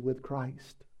intimacy with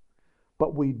Christ.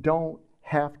 But we don't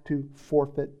have to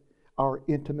forfeit our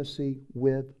intimacy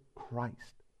with Christ.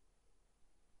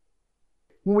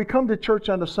 When we come to church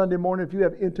on a Sunday morning, if you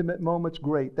have intimate moments,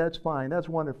 great. That's fine. That's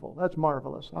wonderful. That's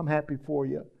marvelous. I'm happy for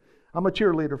you. I'm a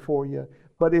cheerleader for you.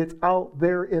 But it's out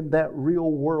there in that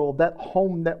real world, that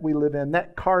home that we live in,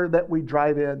 that car that we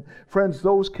drive in. Friends,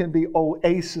 those can be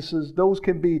oases. Those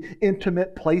can be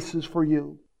intimate places for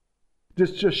you.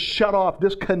 Just shut off,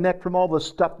 disconnect from all the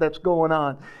stuff that's going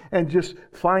on and just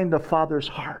find the Father's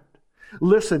heart.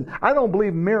 Listen, I don't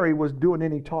believe Mary was doing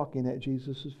any talking at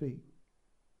Jesus' feet.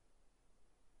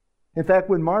 In fact,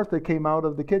 when Martha came out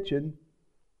of the kitchen,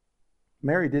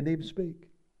 Mary didn't even speak.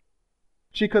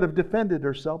 She could have defended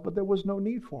herself, but there was no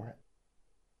need for it.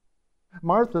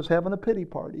 Martha's having a pity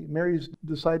party. Mary's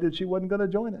decided she wasn't going to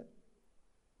join it.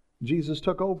 Jesus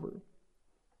took over.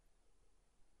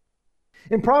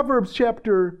 In Proverbs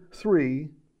chapter 3,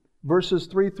 verses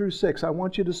 3 through 6, I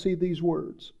want you to see these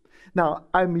words. Now,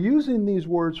 I'm using these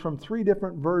words from 3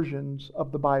 different versions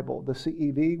of the Bible. The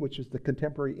CEV, which is the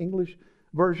Contemporary English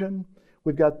Version.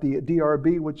 We've got the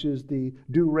DRB, which is the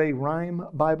Do-Re-Rhyme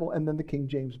Bible, and then the King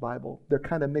James Bible. They're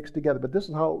kind of mixed together, but this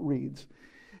is how it reads.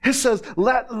 It says,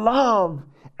 let love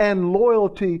and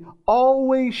loyalty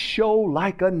always show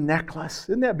like a necklace.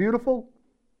 Isn't that beautiful?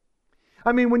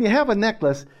 I mean, when you have a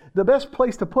necklace, the best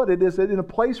place to put it is in a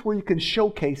place where you can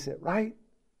showcase it, right?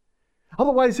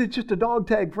 Otherwise, it's just a dog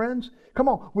tag, friends. Come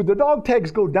on, when the dog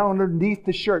tags go down underneath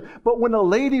the shirt. But when a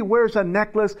lady wears a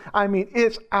necklace, I mean,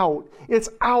 it's out. It's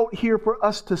out here for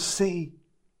us to see.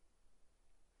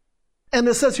 And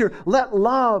it says here, let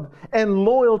love and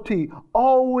loyalty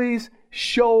always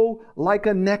show like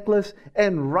a necklace,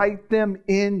 and write them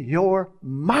in your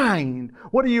mind.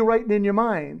 What are you writing in your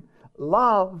mind?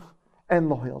 Love and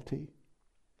loyalty.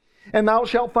 And thou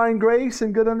shalt find grace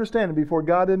and good understanding before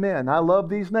God and men. I love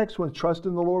these next ones. Trust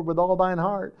in the Lord with all thine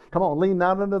heart. Come on, lean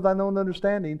not unto thine own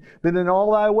understanding, but in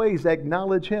all thy ways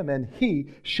acknowledge Him, and He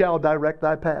shall direct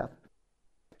thy path.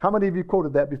 How many of you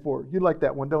quoted that before? You like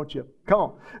that one, don't you? Come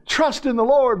on. Trust in the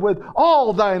Lord with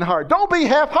all thine heart. Don't be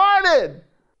half-hearted.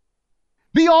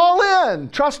 Be all in.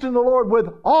 Trust in the Lord with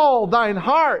all thine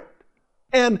heart.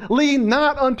 And lean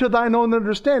not unto thine own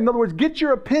understanding. In other words, get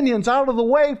your opinions out of the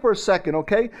way for a second,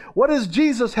 okay? What does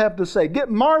Jesus have to say? Get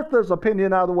Martha's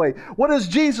opinion out of the way. What does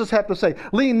Jesus have to say?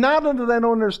 Lean not unto thine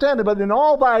own understanding, but in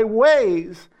all thy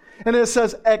ways. And it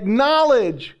says,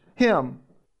 acknowledge Him,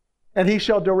 and He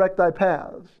shall direct thy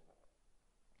paths.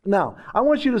 Now, I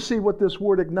want you to see what this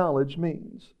word acknowledge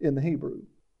means in the Hebrew.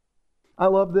 I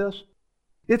love this.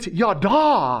 It's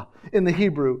yada in the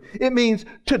Hebrew. It means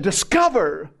to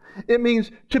discover. It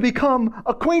means to become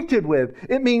acquainted with.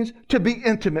 It means to be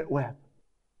intimate with.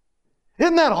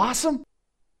 Isn't that awesome?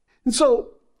 And so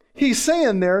he's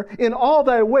saying there, in all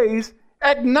thy ways,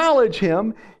 acknowledge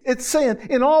Him. It's saying,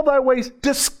 in all thy ways,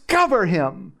 discover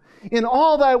Him. In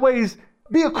all thy ways,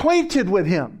 be acquainted with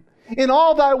Him. In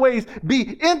all thy ways, be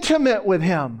intimate with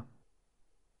Him.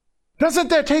 Doesn't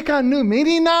that take on new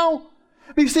meaning now?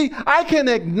 You see, I can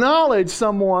acknowledge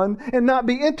someone and not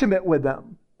be intimate with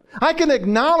them. I can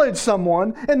acknowledge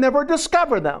someone and never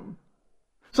discover them.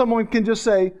 Someone can just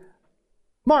say,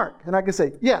 Mark, and I can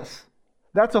say, yes.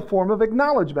 That's a form of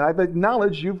acknowledgement. I've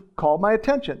acknowledged you've called my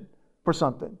attention for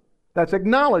something. That's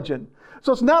acknowledging.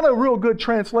 So it's not a real good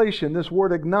translation, this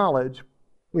word acknowledge.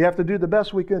 We have to do the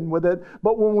best we can with it.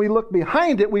 But when we look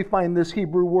behind it, we find this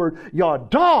Hebrew word,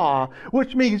 yada,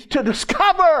 which means to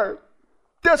discover.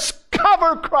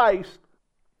 Discover Christ.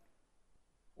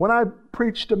 When I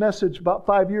preached a message about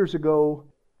 5 years ago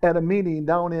at a meeting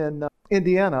down in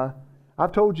Indiana,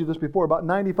 I've told you this before, about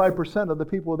 95% of the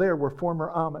people there were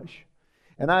former Amish.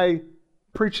 And I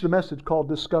preached a message called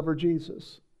Discover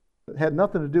Jesus. It had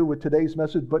nothing to do with today's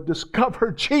message, but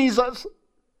discover Jesus.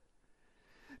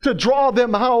 To draw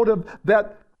them out of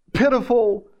that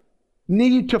pitiful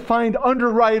need to find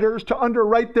underwriters, to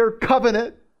underwrite their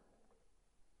covenant.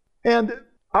 And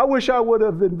I wish I would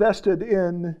have invested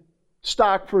in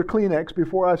stock for Kleenex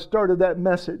before I started that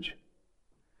message.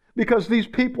 Because these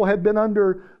people had been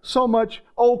under so much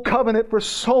old covenant for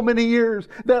so many years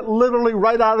that literally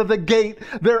right out of the gate,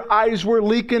 their eyes were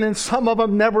leaking, and some of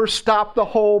them never stopped the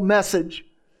whole message.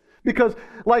 Because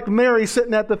like Mary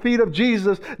sitting at the feet of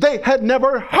Jesus, they had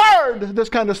never heard this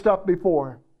kind of stuff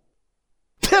before.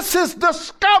 This is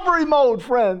discovery mode,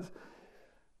 friends.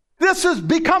 This is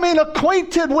becoming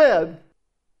acquainted with.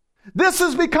 This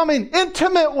is becoming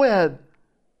intimate with.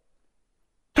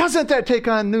 Doesn't that take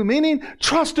on new meaning?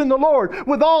 Trust in the Lord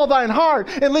with all thine heart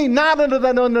and lean not unto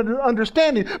thine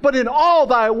understanding, but in all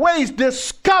thy ways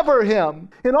discover Him.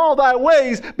 In all thy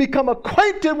ways become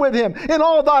acquainted with Him. In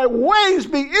all thy ways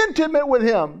be intimate with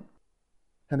Him.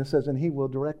 And it says, and He will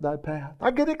direct thy path.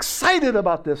 I get excited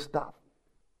about this stuff.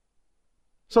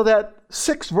 So that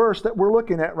 6th verse that we're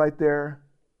looking at right there,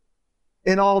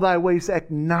 in all thy ways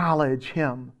acknowledge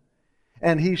Him,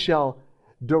 and He shall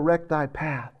direct thy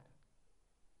path.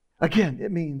 Again,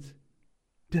 it means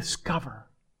discover,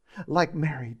 like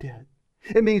Mary did.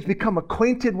 It means become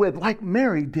acquainted with, like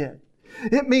Mary did.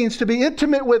 It means to be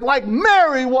intimate with, like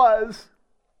Mary was.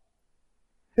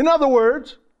 In other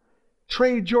words,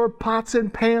 trade your pots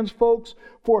and pans, folks,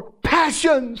 for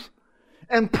passions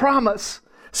and promise.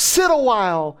 Sit a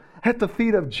while at the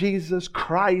feet of Jesus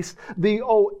Christ, the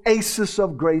oasis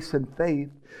of grace and faith.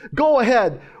 Go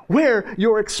ahead, wear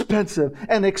your expensive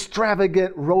and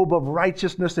extravagant robe of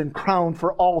righteousness and crown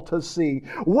for all to see.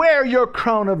 Wear your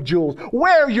crown of jewels.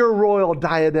 Wear your royal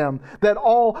diadem, that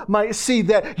all might see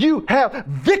that you have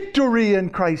victory in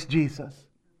Christ Jesus.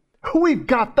 We've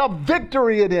got the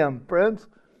victory in Him, friends.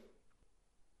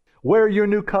 Wear your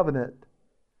new covenant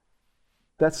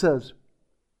that says,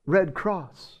 Red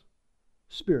Cross,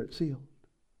 Spirit sealed.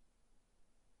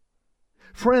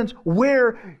 Friends,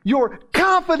 where your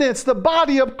confidence, the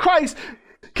body of Christ,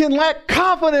 can lack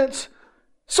confidence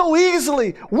so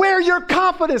easily. Where your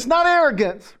confidence, not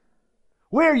arrogance.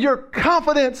 Where your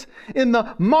confidence in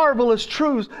the marvelous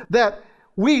truths that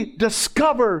we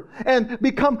discover and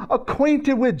become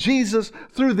acquainted with Jesus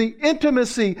through the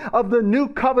intimacy of the new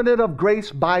covenant of grace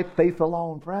by faith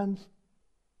alone, friends.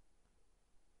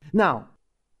 Now,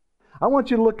 I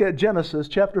want you to look at Genesis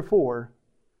chapter 4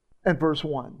 and verse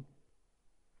 1.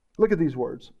 Look at these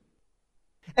words.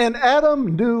 And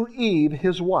Adam knew Eve,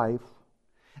 his wife,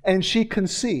 and she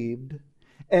conceived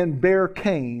and bare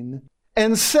Cain,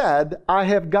 and said, I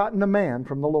have gotten a man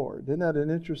from the Lord. Isn't that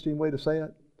an interesting way to say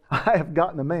it? I have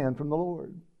gotten a man from the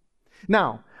Lord.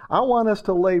 Now, I want us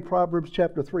to lay Proverbs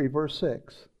chapter 3, verse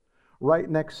 6, right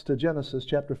next to Genesis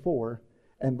chapter 4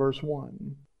 and verse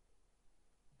 1.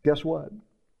 Guess what?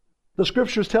 The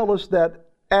Scriptures tell us that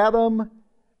Adam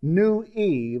knew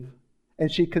Eve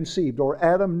and she conceived, or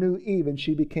Adam knew Eve and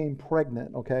she became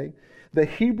pregnant, okay? The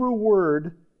Hebrew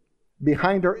word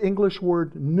behind our English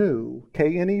word knew,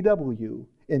 K-N-E-W,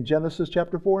 in Genesis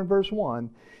chapter 4 and verse 1,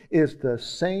 is the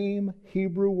same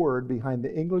Hebrew word behind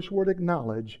the English word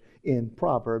acknowledge in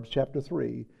Proverbs chapter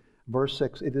 3, verse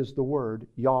 6. It is the word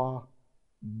Yadah.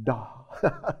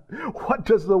 What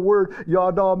does the word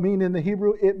Yadah mean in the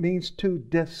Hebrew? It means to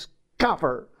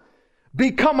discover,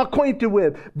 become acquainted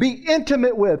with, be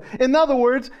intimate with. In other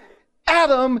words,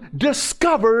 Adam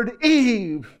discovered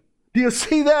Eve. Do you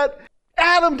see that?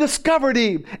 Adam discovered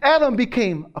Eve. Adam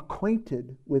became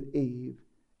acquainted with Eve.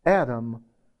 Adam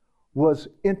was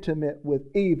intimate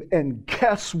with Eve. And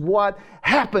guess what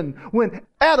happened when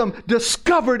Adam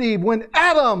discovered Eve? When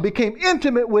Adam became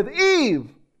intimate with Eve,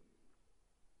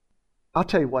 I'll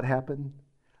tell you what happened.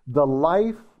 The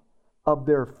life of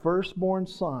their firstborn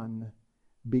son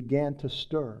began to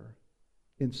stir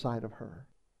inside of her.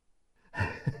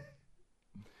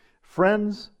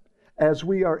 Friends, as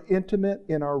we are intimate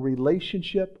in our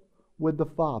relationship with the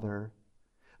Father,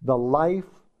 the life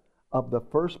of the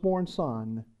firstborn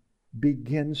son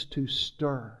begins to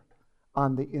stir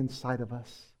on the inside of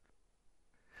us.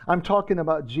 I'm talking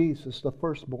about Jesus, the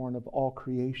firstborn of all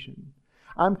creation.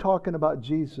 I'm talking about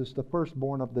Jesus, the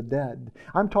firstborn of the dead.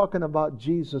 I'm talking about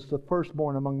Jesus, the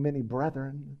firstborn among many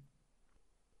brethren.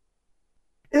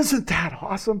 Isn't that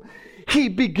awesome? He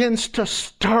begins to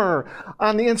stir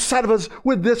on the inside of us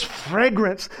with this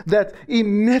fragrance that's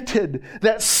emitted,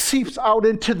 that seeps out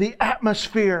into the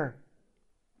atmosphere,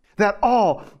 that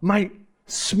all might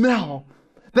smell,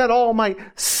 that all might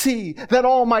see, that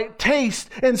all might taste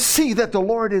and see that the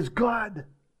Lord is good.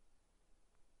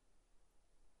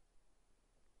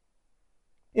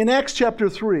 In Acts chapter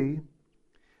 3,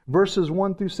 verses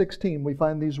 1 through 16, we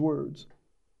find these words.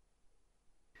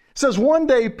 It says, one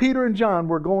day Peter and John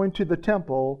were going to the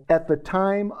temple at the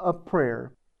time of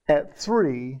prayer at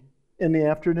 3 in the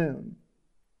afternoon.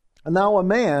 And now a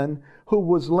man who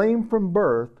was lame from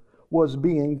birth was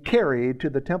being carried to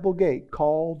the temple gate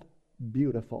called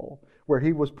Beautiful, where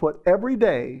he was put every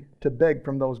day to beg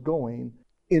from those going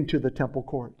into the temple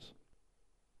courts.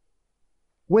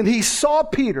 When he saw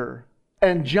Peter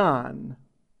and John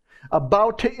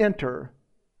about to enter,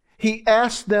 he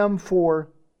asked them for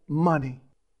money.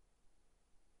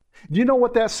 Do you know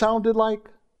what that sounded like?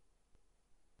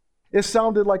 It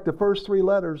sounded like the first three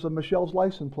letters of Michelle's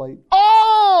license plate.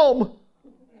 Alm!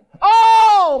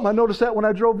 Alm! I noticed that when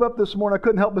I drove up this morning. I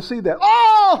couldn't help but see that.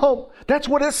 Alm! That's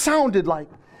what it sounded like.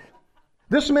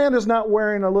 This man is not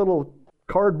wearing a little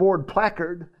cardboard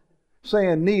placard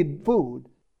saying need food.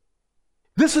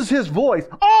 This is his voice.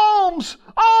 Alms!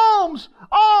 Alms!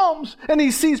 Alms! And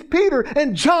he sees Peter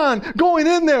and John going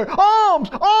in there. Alms!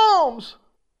 Alms!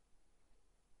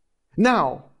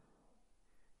 Now,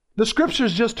 the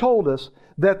scriptures just told us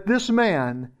that this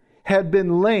man had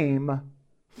been lame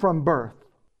from birth.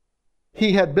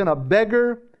 He had been a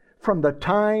beggar from the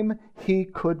time he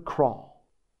could crawl.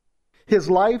 His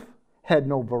life had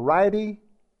no variety,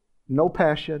 no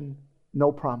passion,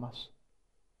 no promise.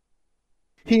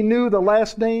 He knew the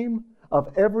last name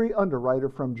of every underwriter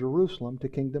from Jerusalem to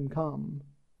Kingdom Come.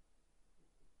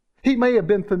 He may have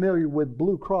been familiar with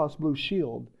Blue Cross Blue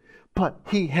Shield, but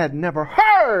he had never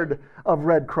heard of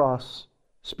Red Cross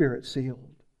Spirit Sealed.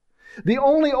 The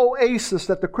only oasis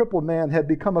that the crippled man had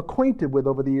become acquainted with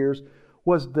over the years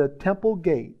was the temple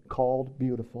gate called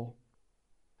Beautiful.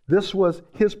 This was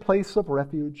his place of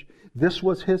refuge. This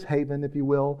was his haven, if you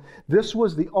will. This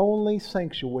was the only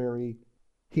sanctuary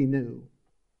he knew.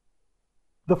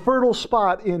 The fertile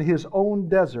spot in his own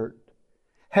desert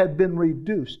had been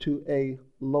reduced to a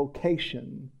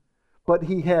location, but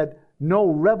he had no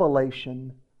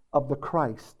revelation of the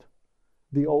Christ,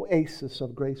 the oasis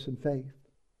of grace and faith.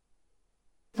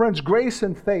 Friends, grace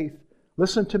and faith,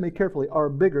 listen to me carefully, are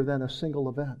bigger than a single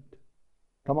event.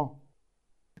 Come on.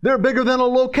 They're bigger than a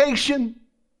location.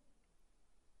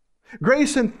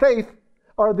 Grace and faith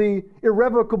are the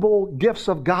irrevocable gifts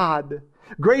of God.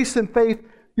 Grace and faith,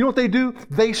 you know what they do?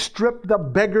 They strip the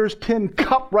beggar's tin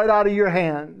cup right out of your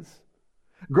hands.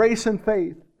 Grace and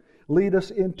faith lead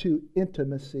us into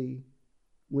intimacy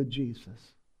with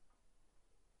Jesus.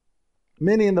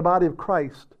 Many in the body of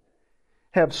Christ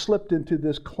have slipped into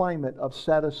this climate of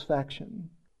satisfaction.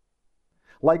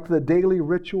 Like the daily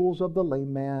rituals of the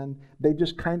layman, they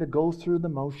just kind of go through the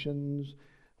motions.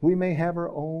 We may have our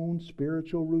own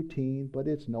spiritual routine, but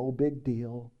it's no big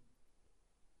deal.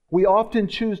 We often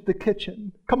choose the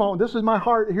kitchen. Come on, this is my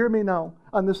heart. Hear me now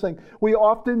on this thing. We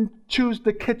often choose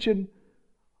the kitchen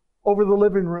over the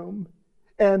living room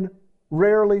and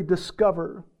rarely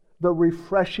discover the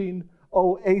refreshing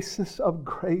oasis of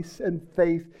grace and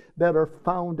faith that are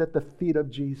found at the feet of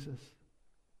Jesus.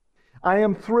 I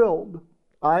am thrilled.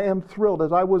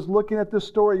 As I was looking at this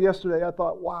story yesterday, I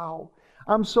thought, wow,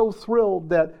 I'm so thrilled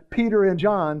that Peter and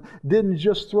John didn't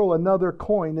just throw another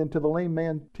coin into the lame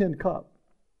man's tin cup.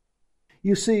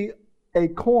 You see, a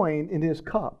coin in his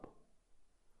cup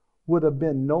would have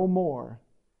been no more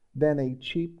than a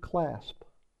cheap clasp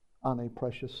on a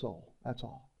precious soul. That's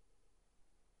all.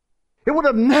 It would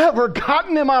have never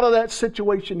gotten him out of that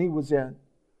situation he was in.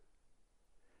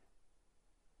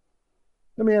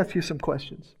 Let me ask you some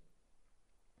questions.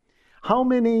 How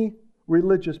many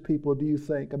religious people do you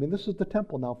think, this is the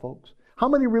temple now, folks. How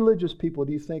many religious people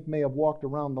do you think may have walked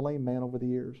around the lame man over the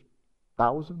years?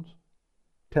 Thousands?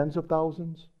 Tens of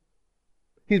thousands?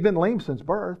 He's been lame since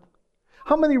birth.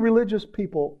 How many religious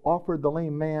people offered the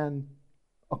lame man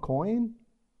a coin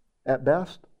at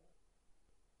best?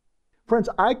 Friends,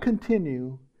 I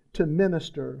continue to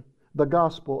minister the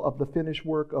gospel of the finished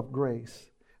work of grace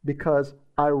because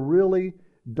I really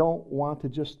don't want to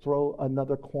just throw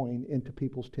another coin into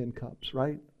people's tin cups,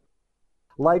 right?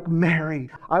 Like Mary,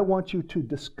 I want you to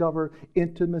discover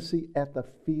intimacy at the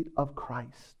feet of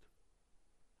Christ.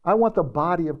 I want the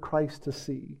body of Christ to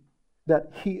see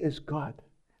that He is good,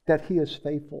 that He is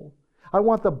faithful. I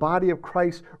want the body of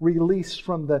Christ released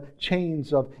from the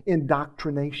chains of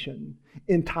indoctrination,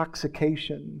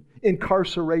 intoxication,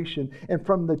 incarceration, and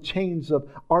from the chains of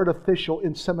artificial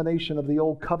insemination of the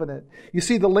old covenant. You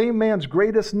see, the lame man's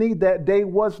greatest need that day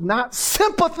was not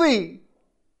sympathy.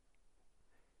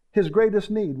 His greatest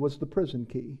need was the prison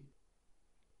key.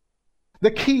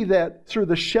 The key that, through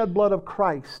the shed blood of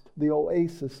Christ, the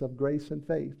oasis of grace and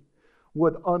faith,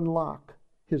 would unlock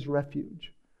his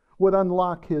refuge, would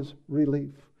unlock his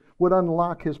relief, would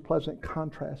unlock his pleasant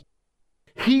contrast.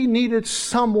 He needed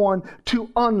someone to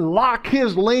unlock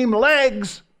his lame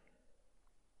legs.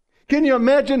 Can you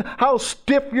imagine how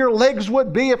stiff your legs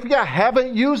would be if you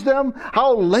haven't used them?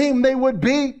 How lame they would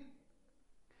be?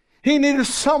 He needed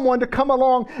someone to come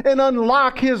along and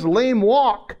unlock his lame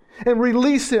walk and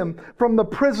release him from the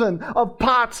prison of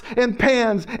pots and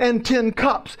pans and tin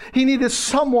cups. He needed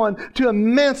someone to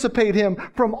emancipate him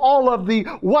from all of the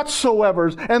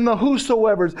whatsoevers and the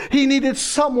whosoevers. He needed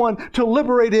someone to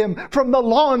liberate him from the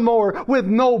lawnmower with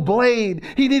no blade.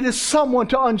 He needed someone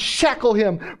to unshackle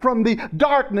him from the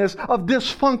darkness of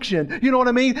dysfunction. You know what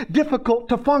I mean? Difficult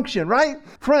to function, right?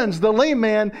 Friends, the lame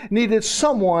man needed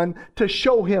someone to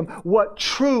show him what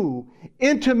true,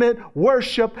 intimate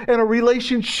worship and a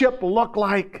relationship look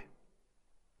like.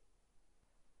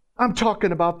 I'm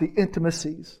talking about the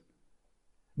intimacies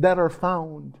that are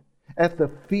found at the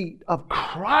feet of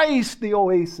Christ, the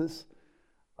oasis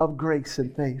of grace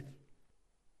and faith.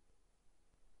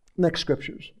 Next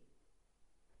scriptures.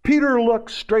 Peter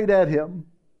looked straight at him,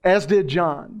 as did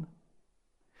John.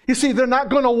 You see, they're not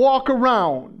going to walk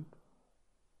around.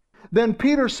 Then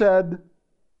Peter said,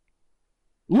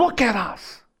 "Look at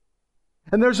us."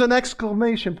 And there's an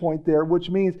exclamation point there, which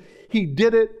means he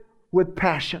did it with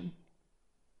passion.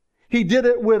 He did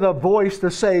it with a voice to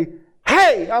say,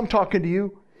 "Hey, I'm talking to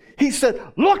you." He said,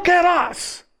 "Look at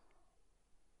us."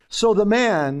 So the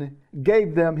man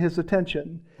gave them his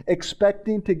attention,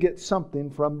 expecting to get something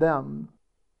from them.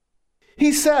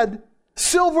 He said,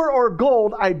 "Silver or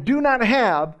gold I do not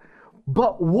have,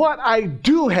 but what I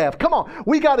do have." Come on,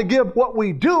 we got to give what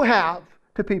we do have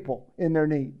to people in their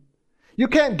need. You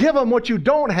can't give them what you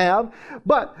don't have,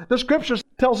 but the Scripture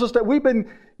tells us that we've been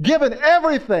given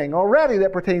everything already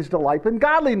that pertains to life and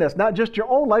godliness, not just your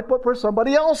own life, but for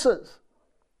somebody else's.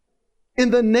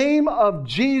 In the name of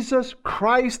Jesus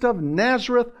Christ of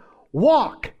Nazareth,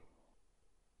 walk.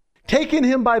 Taking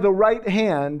him by the right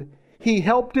hand, he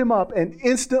helped him up, and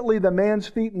instantly the man's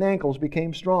feet and ankles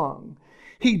became strong.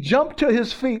 He jumped to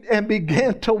his feet and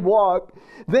began to walk.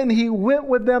 Then he went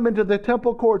with them into the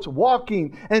temple courts,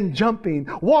 walking and jumping,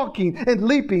 walking and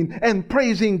leaping and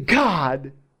praising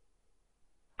God.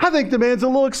 I think the man's a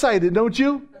little excited, don't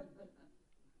you?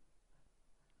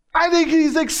 I think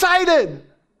he's excited.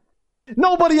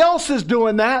 Nobody else is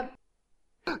doing that.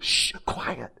 Shh,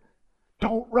 quiet.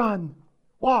 Don't run.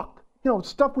 Walk. You know,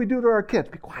 stuff we do to our kids.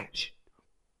 Be quiet. Shh.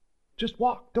 Just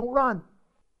walk. Don't run.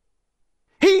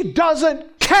 He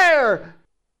doesn't care.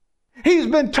 He's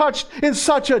been touched in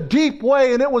such a deep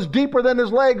way, and it was deeper than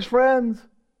his legs, friends.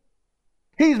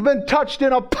 He's been touched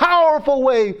in a powerful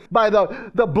way by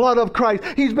the blood of Christ.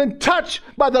 He's been touched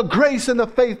by the grace and the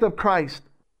faith of Christ.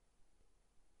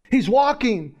 He's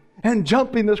walking and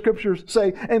jumping, the Scriptures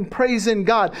say, and praising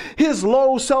God. His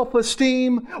low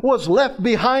self-esteem was left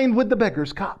behind with the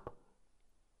beggar's cup.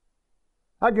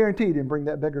 I guarantee he didn't bring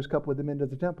that beggar's cup with him into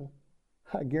the temple.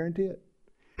 I guarantee it.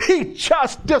 He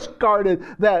just discarded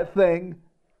that thing.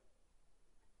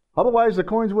 Otherwise, the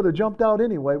coins would have jumped out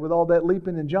anyway with all that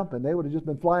leaping and jumping. They would have just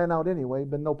been flying out anyway.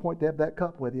 Been no point to have that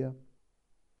cup with you.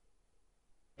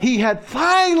 He had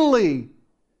finally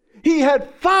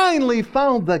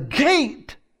found the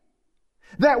gate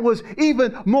that was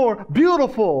even more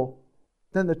beautiful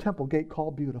than the temple gate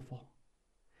called beautiful.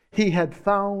 He had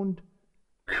found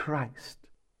Christ.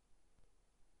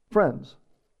 Friends,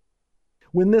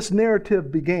 when this narrative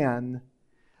began,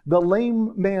 the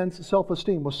lame man's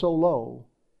self-esteem was so low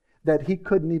that he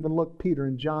couldn't even look Peter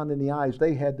and John in the eyes.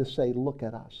 They had to say, "Look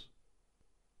at us."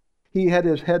 He had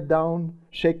his head down,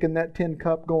 shaking that tin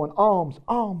cup, going, "Alms,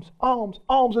 alms, alms,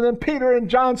 alms." And then Peter and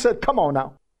John said, "Come on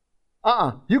now.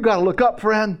 You got to look up,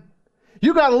 friend.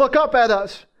 You got to look up at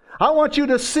us. I want you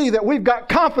to see that we've got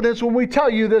confidence when we tell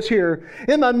you this here.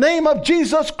 In the name of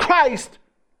Jesus Christ,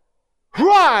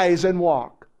 rise and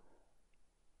walk."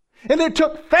 And it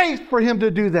took faith for him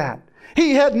to do that.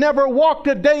 He had never walked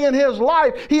a day in his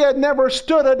life. He had never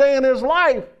stood a day in his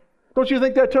life. Don't you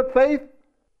think that took faith?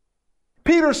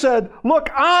 Peter said, "Look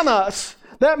on us."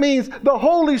 That means the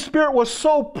Holy Spirit was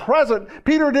so present.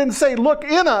 Peter didn't say, "Look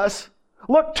in us,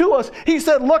 look to us." He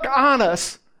said, "Look on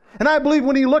us." And I believe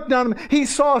when he looked on him, he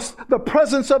saw the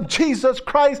presence of Jesus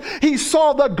Christ. He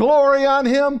saw the glory on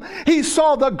him. He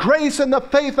saw the grace and the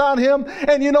faith on him.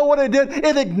 And you know what it did?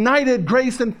 It ignited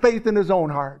grace and faith in his own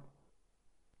heart.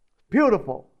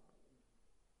 Beautiful.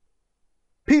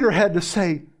 Peter had to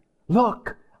say,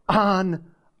 "Look on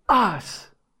us."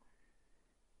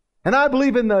 And I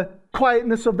believe in the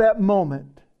quietness of that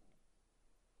moment,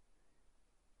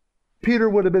 Peter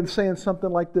would have been saying something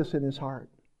like this in his heart.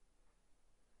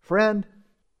 "Friend,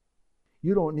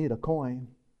 you don't need a coin.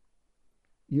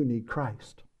 You need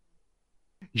Christ.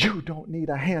 You don't need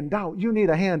a handout. You need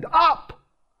a hand up.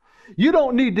 You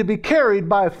don't need to be carried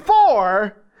by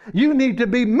 4. You need to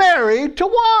be married to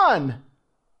one.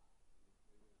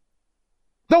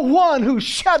 The one who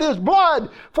shed his blood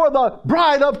for the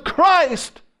bride of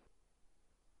Christ.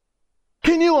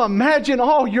 Can you imagine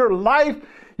all your life?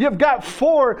 You've got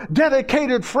 4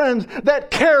 dedicated friends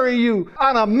that carry you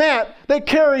on a mat. They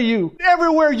carry you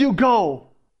everywhere you go.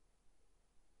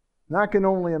 And I can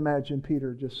only imagine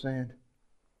Peter just saying,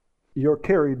 you're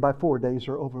carried by 4 days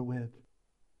are over with.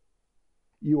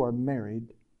 You are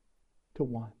married to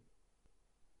one.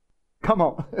 Come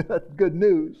on, that's good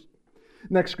news.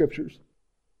 Next scriptures.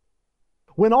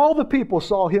 When all the people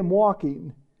saw him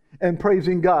walking and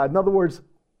praising God, in other words,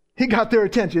 he got their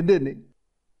attention, didn't he?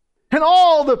 And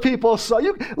all the people saw,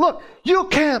 look, you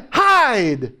can't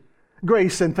hide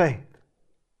grace and faith.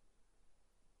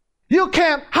 You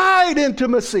can't hide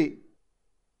intimacy.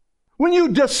 When you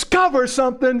discover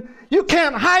something, you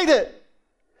can't hide it.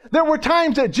 There were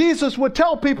times that Jesus would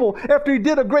tell people after he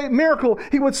did a great miracle,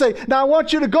 he would say, now I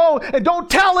want you to go and don't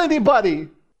tell anybody.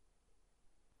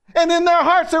 And in their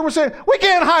hearts they were saying, we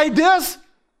can't hide this.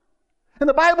 And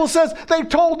the Bible says they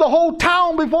told the whole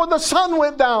town before the sun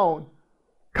went down.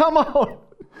 Come on.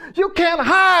 You can't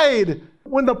hide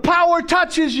when the power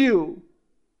touches you.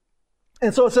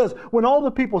 And so it says, when all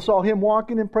the people saw him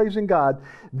walking and praising God,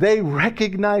 they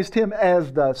recognized him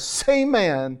as the same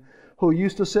man who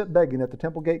used to sit begging at the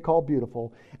temple gate called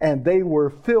Beautiful. And they were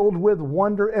filled with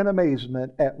wonder and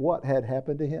amazement at what had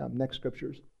happened to him. Next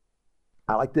scriptures.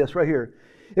 I like this right here.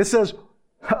 It says,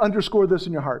 underscore this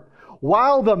in your heart.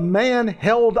 While the man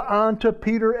held on to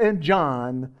Peter and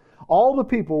John, all the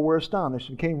people were astonished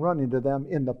and came running to them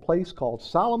in the place called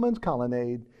Solomon's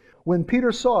Colonnade. When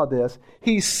Peter saw this,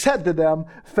 he said to them,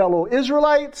 fellow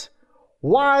Israelites,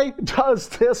 why does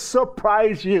this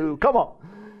surprise you? Come on.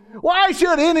 Why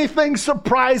should anything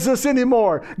surprise us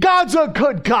anymore? God's a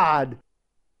good God.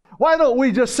 Why don't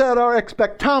we just set our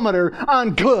expectometer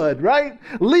on good, right?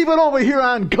 Leave it over here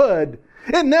on good.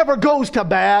 It never goes to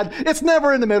bad. It's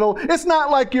never in the middle. It's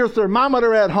not like your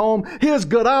thermometer at home. His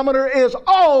goodometer is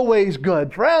always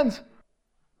good, friends.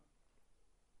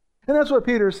 And that's what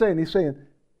Peter is saying. He's saying,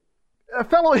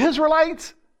 fellow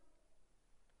Israelites,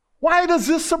 why does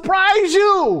this surprise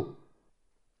you?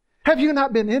 Have you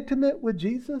not been intimate with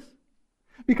Jesus?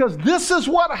 Because this is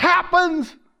what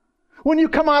happens when you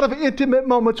come out of intimate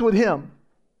moments with him.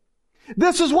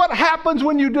 This is what happens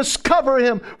when you discover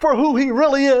him for who he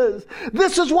really is.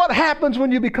 This is what happens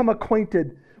when you become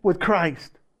acquainted with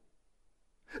Christ.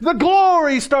 The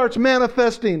glory starts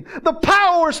manifesting. The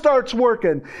power starts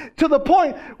working to the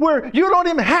point where you don't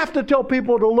even have to tell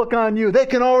people to look on you. They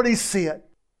can already see it.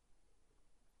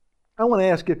 I want to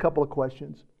ask you a couple of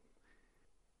questions.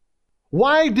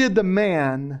 Why did the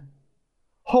man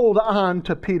hold on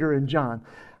to Peter and John?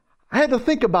 I had to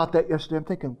think about that yesterday. I'm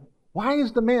thinking, why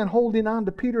is the man holding on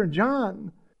to Peter and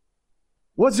John?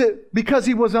 Was it because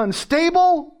he was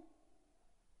unstable?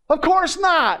 Of course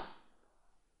not.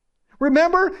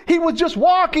 Remember, he was just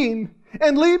walking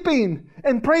and leaping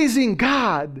and praising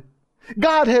God.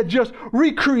 God had just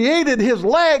recreated his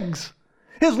legs.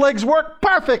 His legs work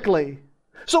perfectly.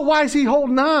 So why is he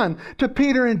holding on to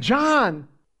Peter and John?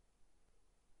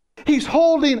 He's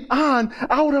holding on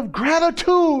out of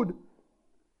gratitude.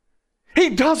 He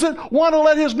doesn't want to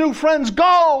let his new friends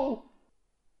go.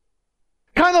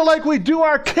 Kind of like we do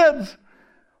our kids.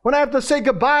 When I have to say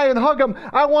goodbye and hug them,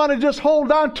 I want to just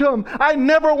hold on to them. I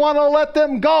never want to let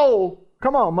them go.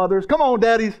 Come on, mothers. Come on,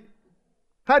 daddies.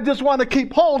 I just want to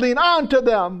keep holding on to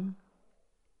them.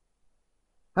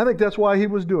 I think that's why he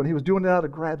was doing it. He was doing it out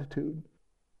of gratitude.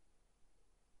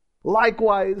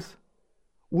 Likewise,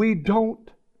 we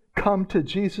don't come to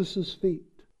Jesus' feet,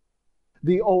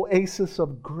 the oasis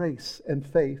of grace and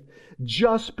faith,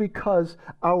 just because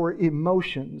our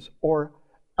emotions or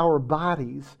our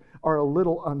bodies are a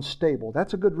little unstable.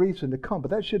 That's a good reason to come, but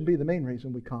that shouldn't be the main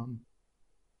reason we come.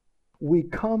 We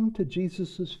come to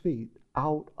Jesus' feet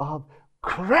out of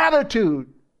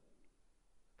gratitude,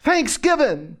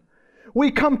 thanksgiving. We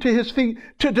come to his feet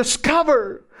to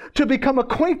discover, to become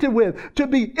acquainted with, to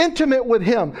be intimate with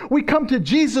him. We come to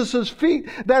Jesus' feet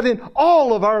that in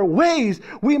all of our ways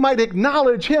we might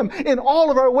acknowledge him, in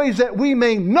all of our ways that we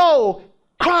may know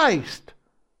Christ.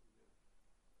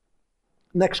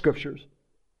 Next scriptures.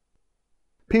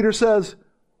 Peter says,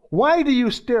 why do you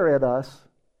stare at us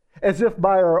as if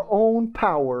by our own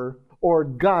power or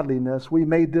godliness we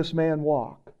made this man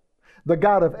walk? The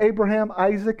God of Abraham,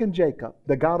 Isaac, and Jacob,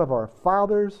 the God of our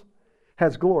fathers,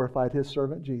 has glorified his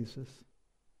servant Jesus.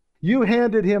 You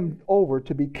handed him over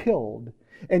to be killed,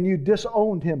 and you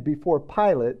disowned him before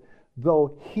Pilate,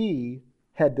 though he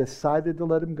had decided to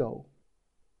let him go.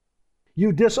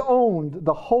 You disowned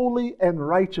the holy and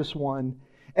righteous one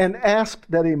and asked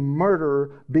that a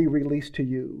murderer be released to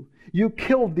you. You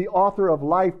killed the author of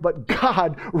life, but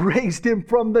God raised him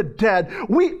from the dead.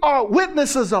 We are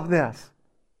witnesses of this.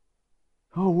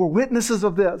 Oh, we're witnesses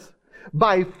of this.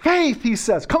 By faith, he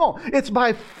says. Come on. It's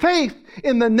by faith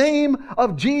in the name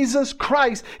of Jesus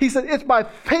Christ. He said, it's by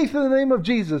faith in the name of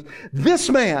Jesus. This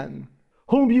man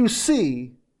whom you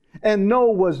see and know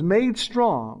was made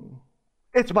strong.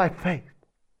 It's by faith.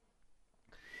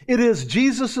 It is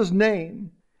Jesus'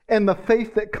 name and the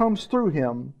faith that comes through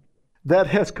him that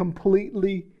has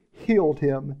completely healed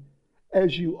him,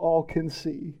 as you all can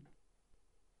see.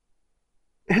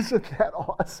 Isn't that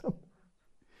awesome?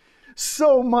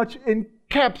 So much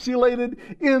encapsulated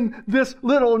in this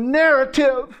little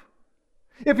narrative.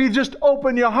 If you just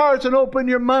open your hearts and open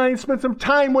your minds, spend some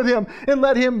time with him and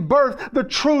let him birth the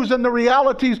truths and the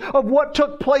realities of what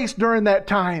took place during that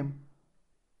time.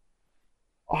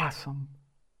 Awesome.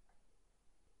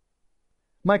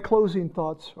 My closing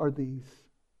thoughts are these.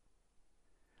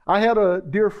 I had a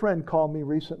dear friend call me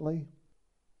recently.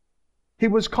 He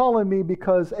was calling me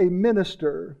because a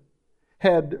minister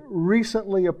had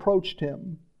recently approached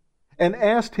him and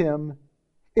asked him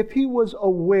if he was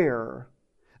aware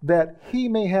that he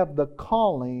may have the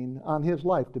calling on his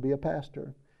life to be a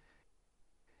pastor.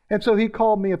 And so he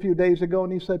called me a few days ago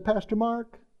and he said, Pastor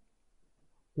Mark,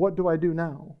 what do I do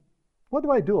now? What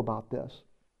do I do about this?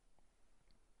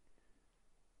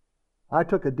 I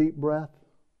took a deep breath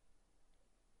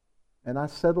and I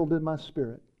settled in my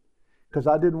spirit because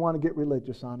I didn't want to get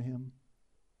religious on him.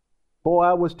 Boy,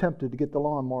 I was tempted to get the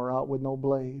lawnmower out with no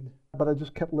blade, but I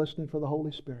just kept listening for the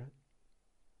Holy Spirit.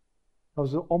 It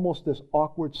was almost this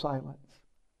awkward silence.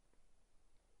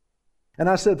 And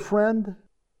I said, friend,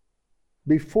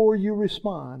 before you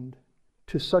respond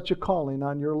to such a calling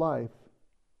on your life,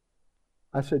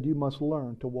 I said, you must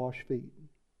learn to wash feet.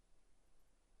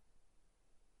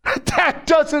 That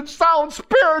doesn't sound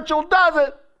spiritual, does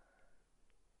it?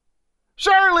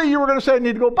 Surely you were going to say, I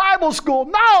need to go Bible school.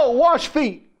 No, wash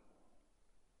feet.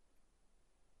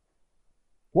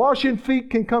 Washing feet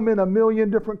can come in a million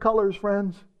different colors,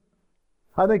 friends.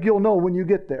 I think you'll know when you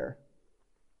get there.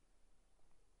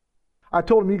 I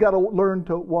told him, you got to learn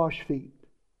to wash feet.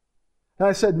 And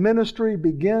I said, ministry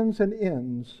begins and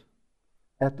ends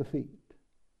at the feet.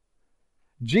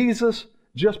 Jesus,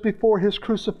 just before his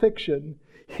crucifixion,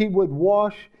 he would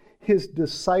wash his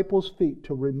disciples' feet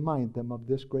to remind them of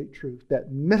this great truth,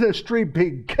 that ministry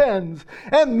begins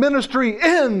and ministry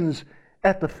ends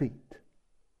at the feet.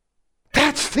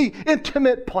 That's the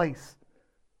intimate place.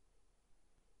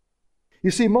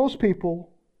 You see, most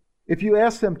people, if you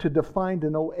ask them to define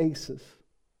an oasis,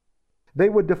 they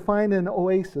would define an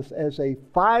oasis as a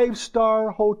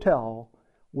 5-star hotel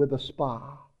with a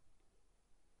spa.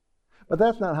 But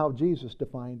that's not how Jesus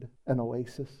defined an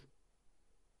oasis.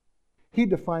 He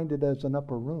defined it as an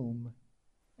upper room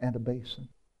and a basin.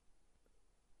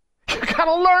 You got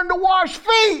to learn to wash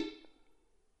feet.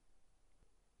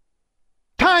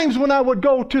 Times when I would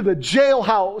go to the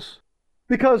jailhouse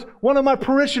because one of my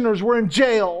parishioners were in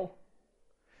jail.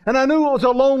 And I knew it was a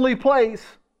lonely place.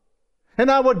 And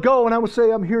I would go and I would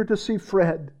say, I'm here to see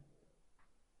Fred.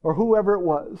 Or whoever it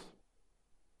was.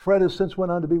 Fred has since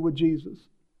went on to be with Jesus.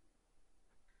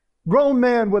 Grown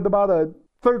man with about a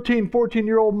 13,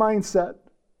 14-year-old mindset.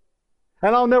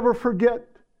 And I'll never forget.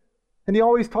 And he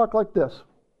always talked like this.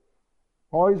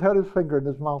 Always had his finger in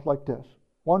his mouth like this.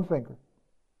 One finger.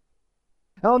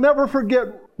 And I'll never forget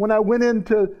when I went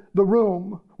into the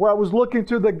room where I was looking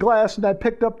through the glass and I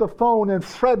picked up the phone and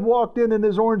Fred walked in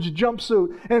his orange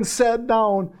jumpsuit and sat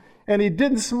down. And he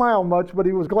didn't smile much, but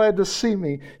he was glad to see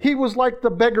me. He was like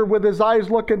the beggar with his eyes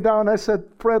looking down. I said,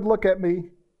 Fred, look at me.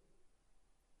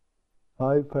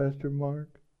 Hi, Pastor Mark.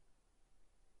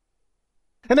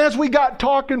 And as we got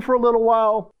talking for a little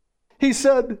while, he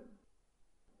said,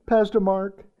 Pastor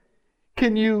Mark,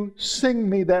 can you sing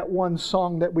me that one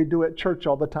song that we do at church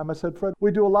all the time? I said, Fred,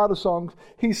 we do a lot of songs.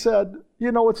 He said,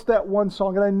 you know, it's that one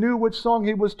song. And I knew which song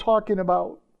he was talking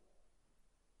about.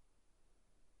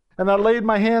 And I laid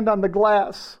my hand on the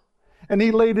glass. And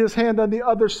he laid his hand on the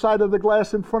other side of the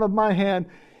glass in front of my hand.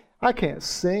 I can't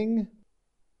sing.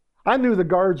 I knew the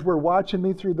guards were watching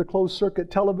me through the closed circuit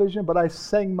television, but I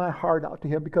sang my heart out to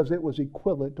him because it was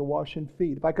equivalent to washing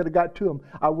feet. If I could have got to him,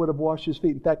 I would have washed his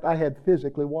feet. In fact, I had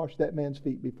physically washed that man's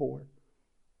feet before.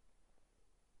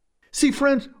 See,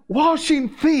 friends, washing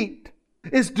feet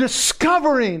is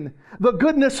discovering the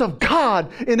goodness of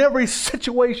God in every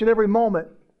situation, every moment.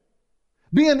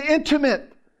 Being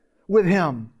intimate with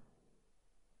Him.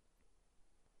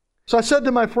 So I said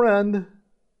to my friend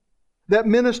that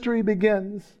ministry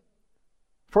begins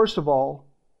First of all,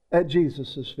 at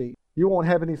Jesus' feet. You won't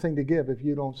have anything to give if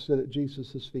you don't sit at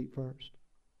Jesus' feet first.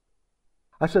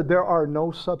 I said there are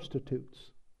no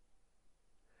substitutes.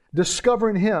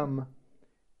 Discovering Him,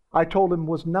 I told him,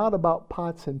 was not about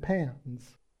pots and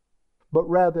pans, but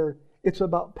rather it's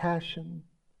about passion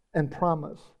and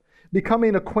promise.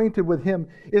 Becoming acquainted with Him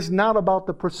is not about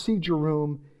the procedure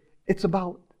room, it's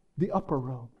about the upper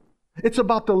room. It's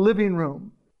about the living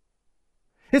room.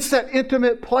 It's that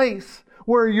intimate place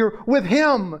where you're with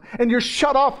Him and you're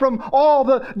shut off from all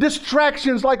the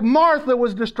distractions like Martha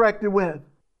was distracted with.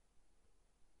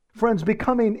 Friends,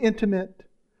 becoming intimate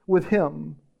with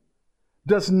Him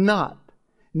does not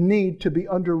need to be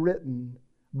underwritten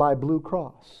by Blue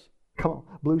Cross. Come on,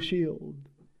 Blue Shield.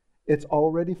 It's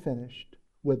already finished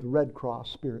with Red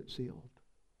Cross Spirit sealed.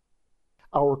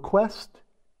 Our quest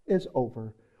is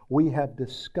over. We have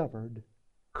discovered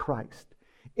Christ.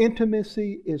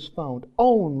 Intimacy is found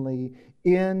only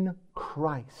in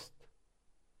Christ,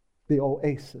 the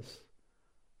oasis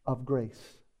of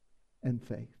grace and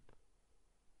faith.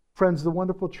 Friends, the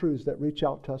wonderful truths that reach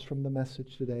out to us from the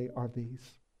message today are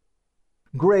these.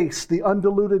 Grace, the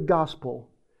undiluted gospel,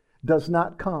 does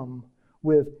not come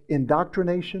with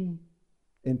indoctrination,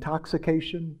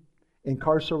 intoxication,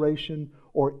 incarceration,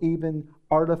 or even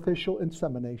artificial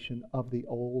insemination of the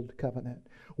old covenant.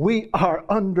 We are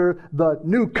under the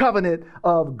new covenant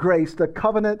of grace, the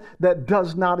covenant that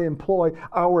does not employ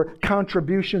our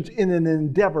contributions in an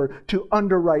endeavor to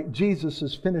underwrite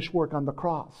Jesus' finished work on the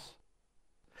cross.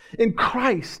 In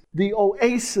Christ, the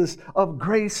oasis of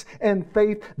grace and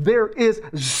faith, there is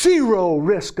zero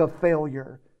risk of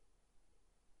failure.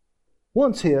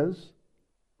 Once His,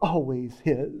 always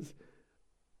His.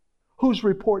 Whose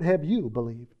report have you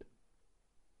believed?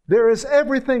 There is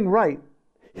everything right.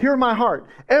 Hear my heart.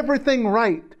 Everything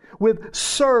right with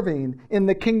serving in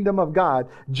the kingdom of God.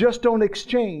 Just don't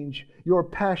exchange your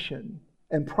passion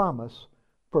and promise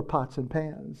for pots and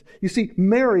pans. You see,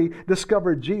 Mary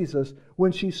discovered Jesus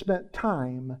when she spent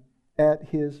time at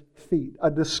His feet.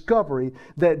 A discovery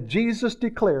that Jesus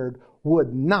declared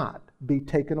would not be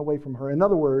taken away from her. In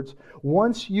other words,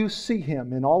 once you see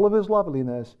Him in all of His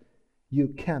loveliness, you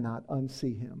cannot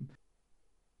unsee Him.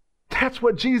 That's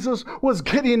what Jesus was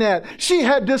getting at. She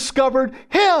had discovered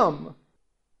Him.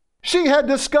 She had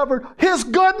discovered His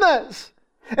goodness.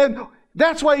 And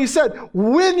that's why He said,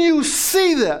 when you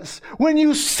see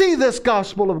this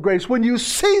gospel of grace, when you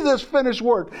see this finished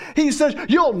work, He says,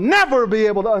 you'll never be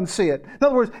able to unsee it. In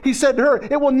other words, He said to her,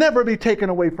 it will never be taken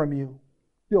away from you.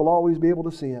 You'll always be able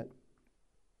to see it.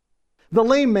 The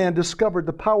lame man discovered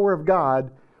the power of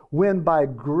God when by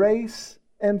grace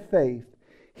and faith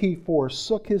he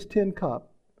forsook his tin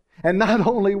cup and not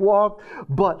only walked,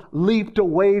 but leaped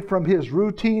away from his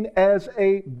routine as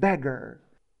a beggar.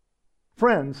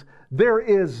 Friends, there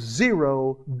is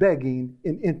zero begging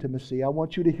in intimacy. I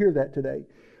want you to hear that today.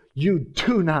 You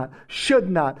do not, should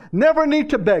not, never need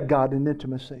to beg God in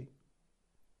intimacy.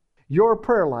 Your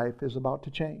prayer life is about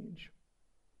to change.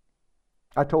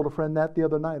 I told a friend that the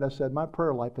other night. I said, my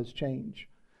prayer life has changed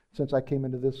since I came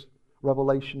into this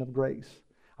revelation of grace.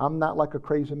 I'm not like a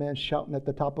crazy man shouting at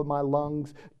the top of my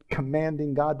lungs,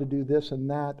 commanding God to do this and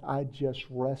that. I just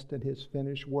rest in His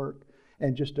finished work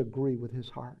and just agree with His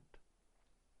heart.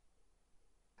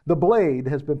 The blade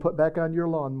has been put back on your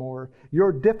lawnmower.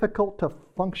 Your difficult to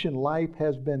function life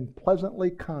has been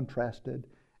pleasantly contrasted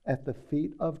at the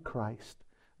feet of Christ,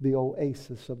 the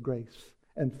oasis of grace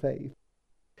and faith.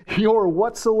 Your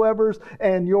whatsoevers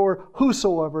and your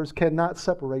whosoevers cannot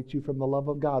separate you from the love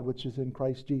of God which is in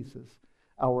Christ Jesus,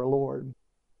 our Lord.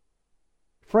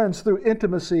 Friends, through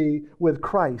intimacy with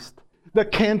Christ, the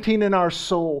canteen in our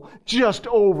soul just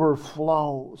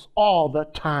overflows all the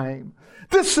time.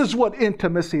 This is what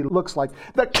intimacy looks like.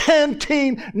 The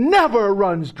canteen never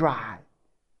runs dry.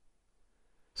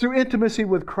 Through intimacy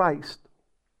with Christ,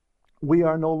 we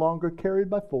are no longer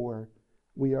carried by four.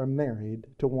 We are married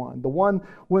to one. The one,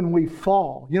 when we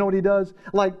fall, you know what He does?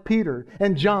 Like Peter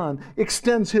and John,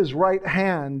 extends His right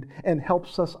hand and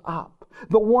helps us up.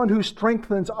 The one who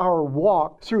strengthens our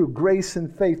walk through grace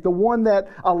and faith. The one that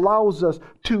allows us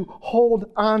to hold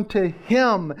on to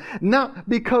Him, not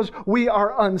because we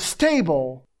are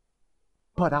unstable,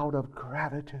 but out of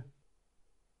gratitude,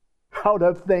 out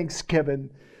of thanksgiving,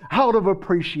 out of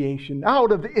appreciation,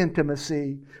 out of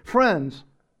intimacy. Friends,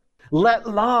 let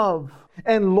love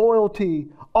and loyalty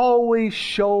always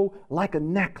show like a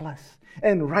necklace,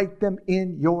 and write them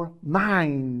in your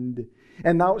mind.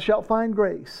 And thou shalt find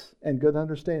grace and good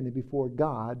understanding before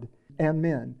God and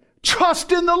men.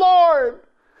 Trust in the Lord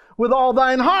with all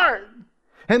thine heart,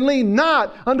 And lean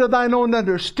not unto thine own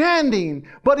understanding,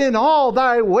 but in all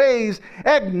thy ways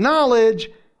acknowledge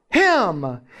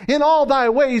Him. In all thy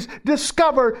ways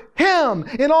discover Him.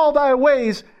 In all thy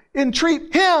ways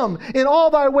entreat Him. In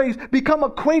all thy ways become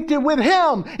acquainted with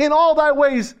Him. In all thy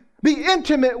ways be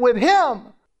intimate with Him.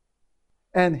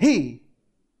 And He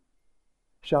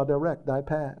shall direct thy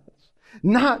paths.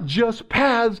 Not just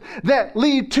paths that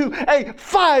lead to a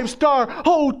 5-star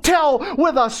hotel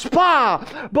with a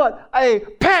spa, but a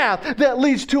path that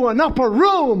leads to an upper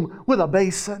room with a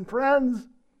basin, friends.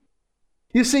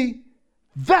 You see,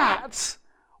 that's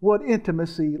what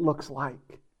intimacy looks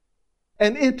like.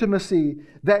 An intimacy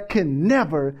that can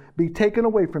never be taken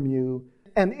away from you.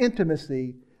 An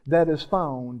intimacy that is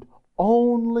found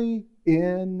only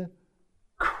in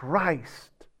Christ,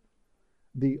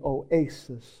 the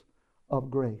oasis of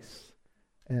grace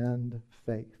and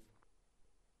faith.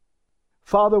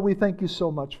 Father, we thank you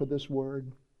so much for this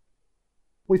word.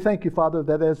 We thank you, Father,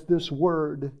 that as this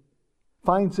word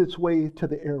finds its way to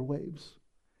the airwaves,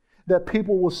 that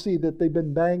people will see that they've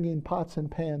been banging pots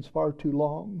and pans far too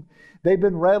long. They've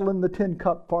been rattling the tin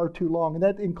cup far too long, and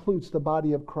that includes the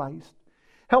body of Christ.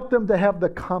 Help them to have the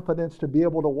confidence to be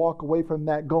able to walk away from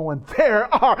that going,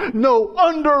 there are no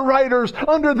underwriters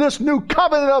under this new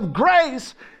covenant of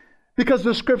grace. Because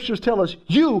the Scriptures tell us,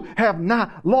 you have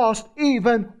not lost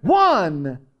even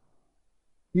one.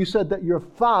 You said that your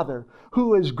Father,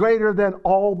 who is greater than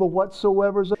all the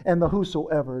whatsoevers and the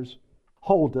whosoevers,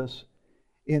 hold us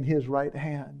in His right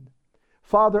hand.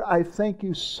 Father, I thank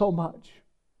you so much.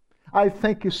 I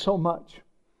thank you so much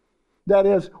that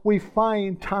as we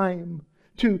find time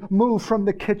to move from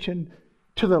the kitchen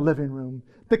to the living room,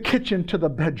 the kitchen to the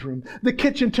bedroom, the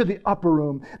kitchen to the upper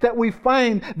room, that we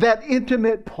find that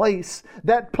intimate place,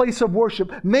 that place of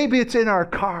worship. Maybe it's in our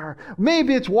car.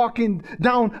 Maybe it's walking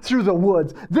down through the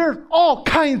woods. There's all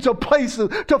kinds of places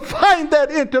to find that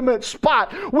intimate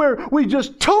spot where we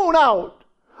just tune out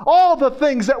all the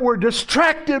things that we're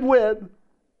distracted with,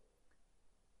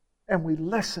 and we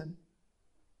listen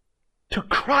to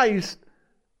Christ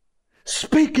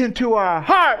speak into our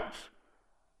hearts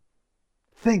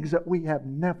things that we have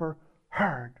never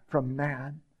heard from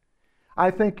man.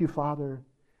 I thank you, Father,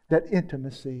 that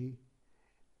intimacy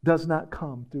does not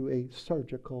come through a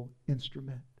surgical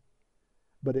instrument,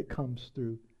 but it comes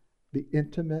through the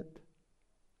intimate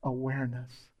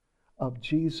awareness of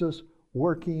Jesus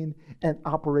working and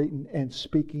operating and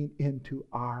speaking into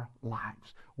our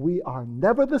lives. We are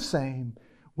never the same.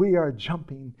 We are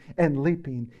jumping and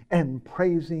leaping and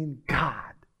praising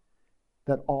God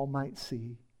that all might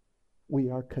see we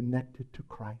are connected to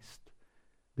Christ,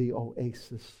 the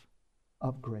oasis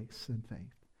of grace and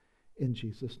faith. In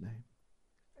Jesus' name,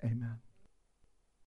 amen.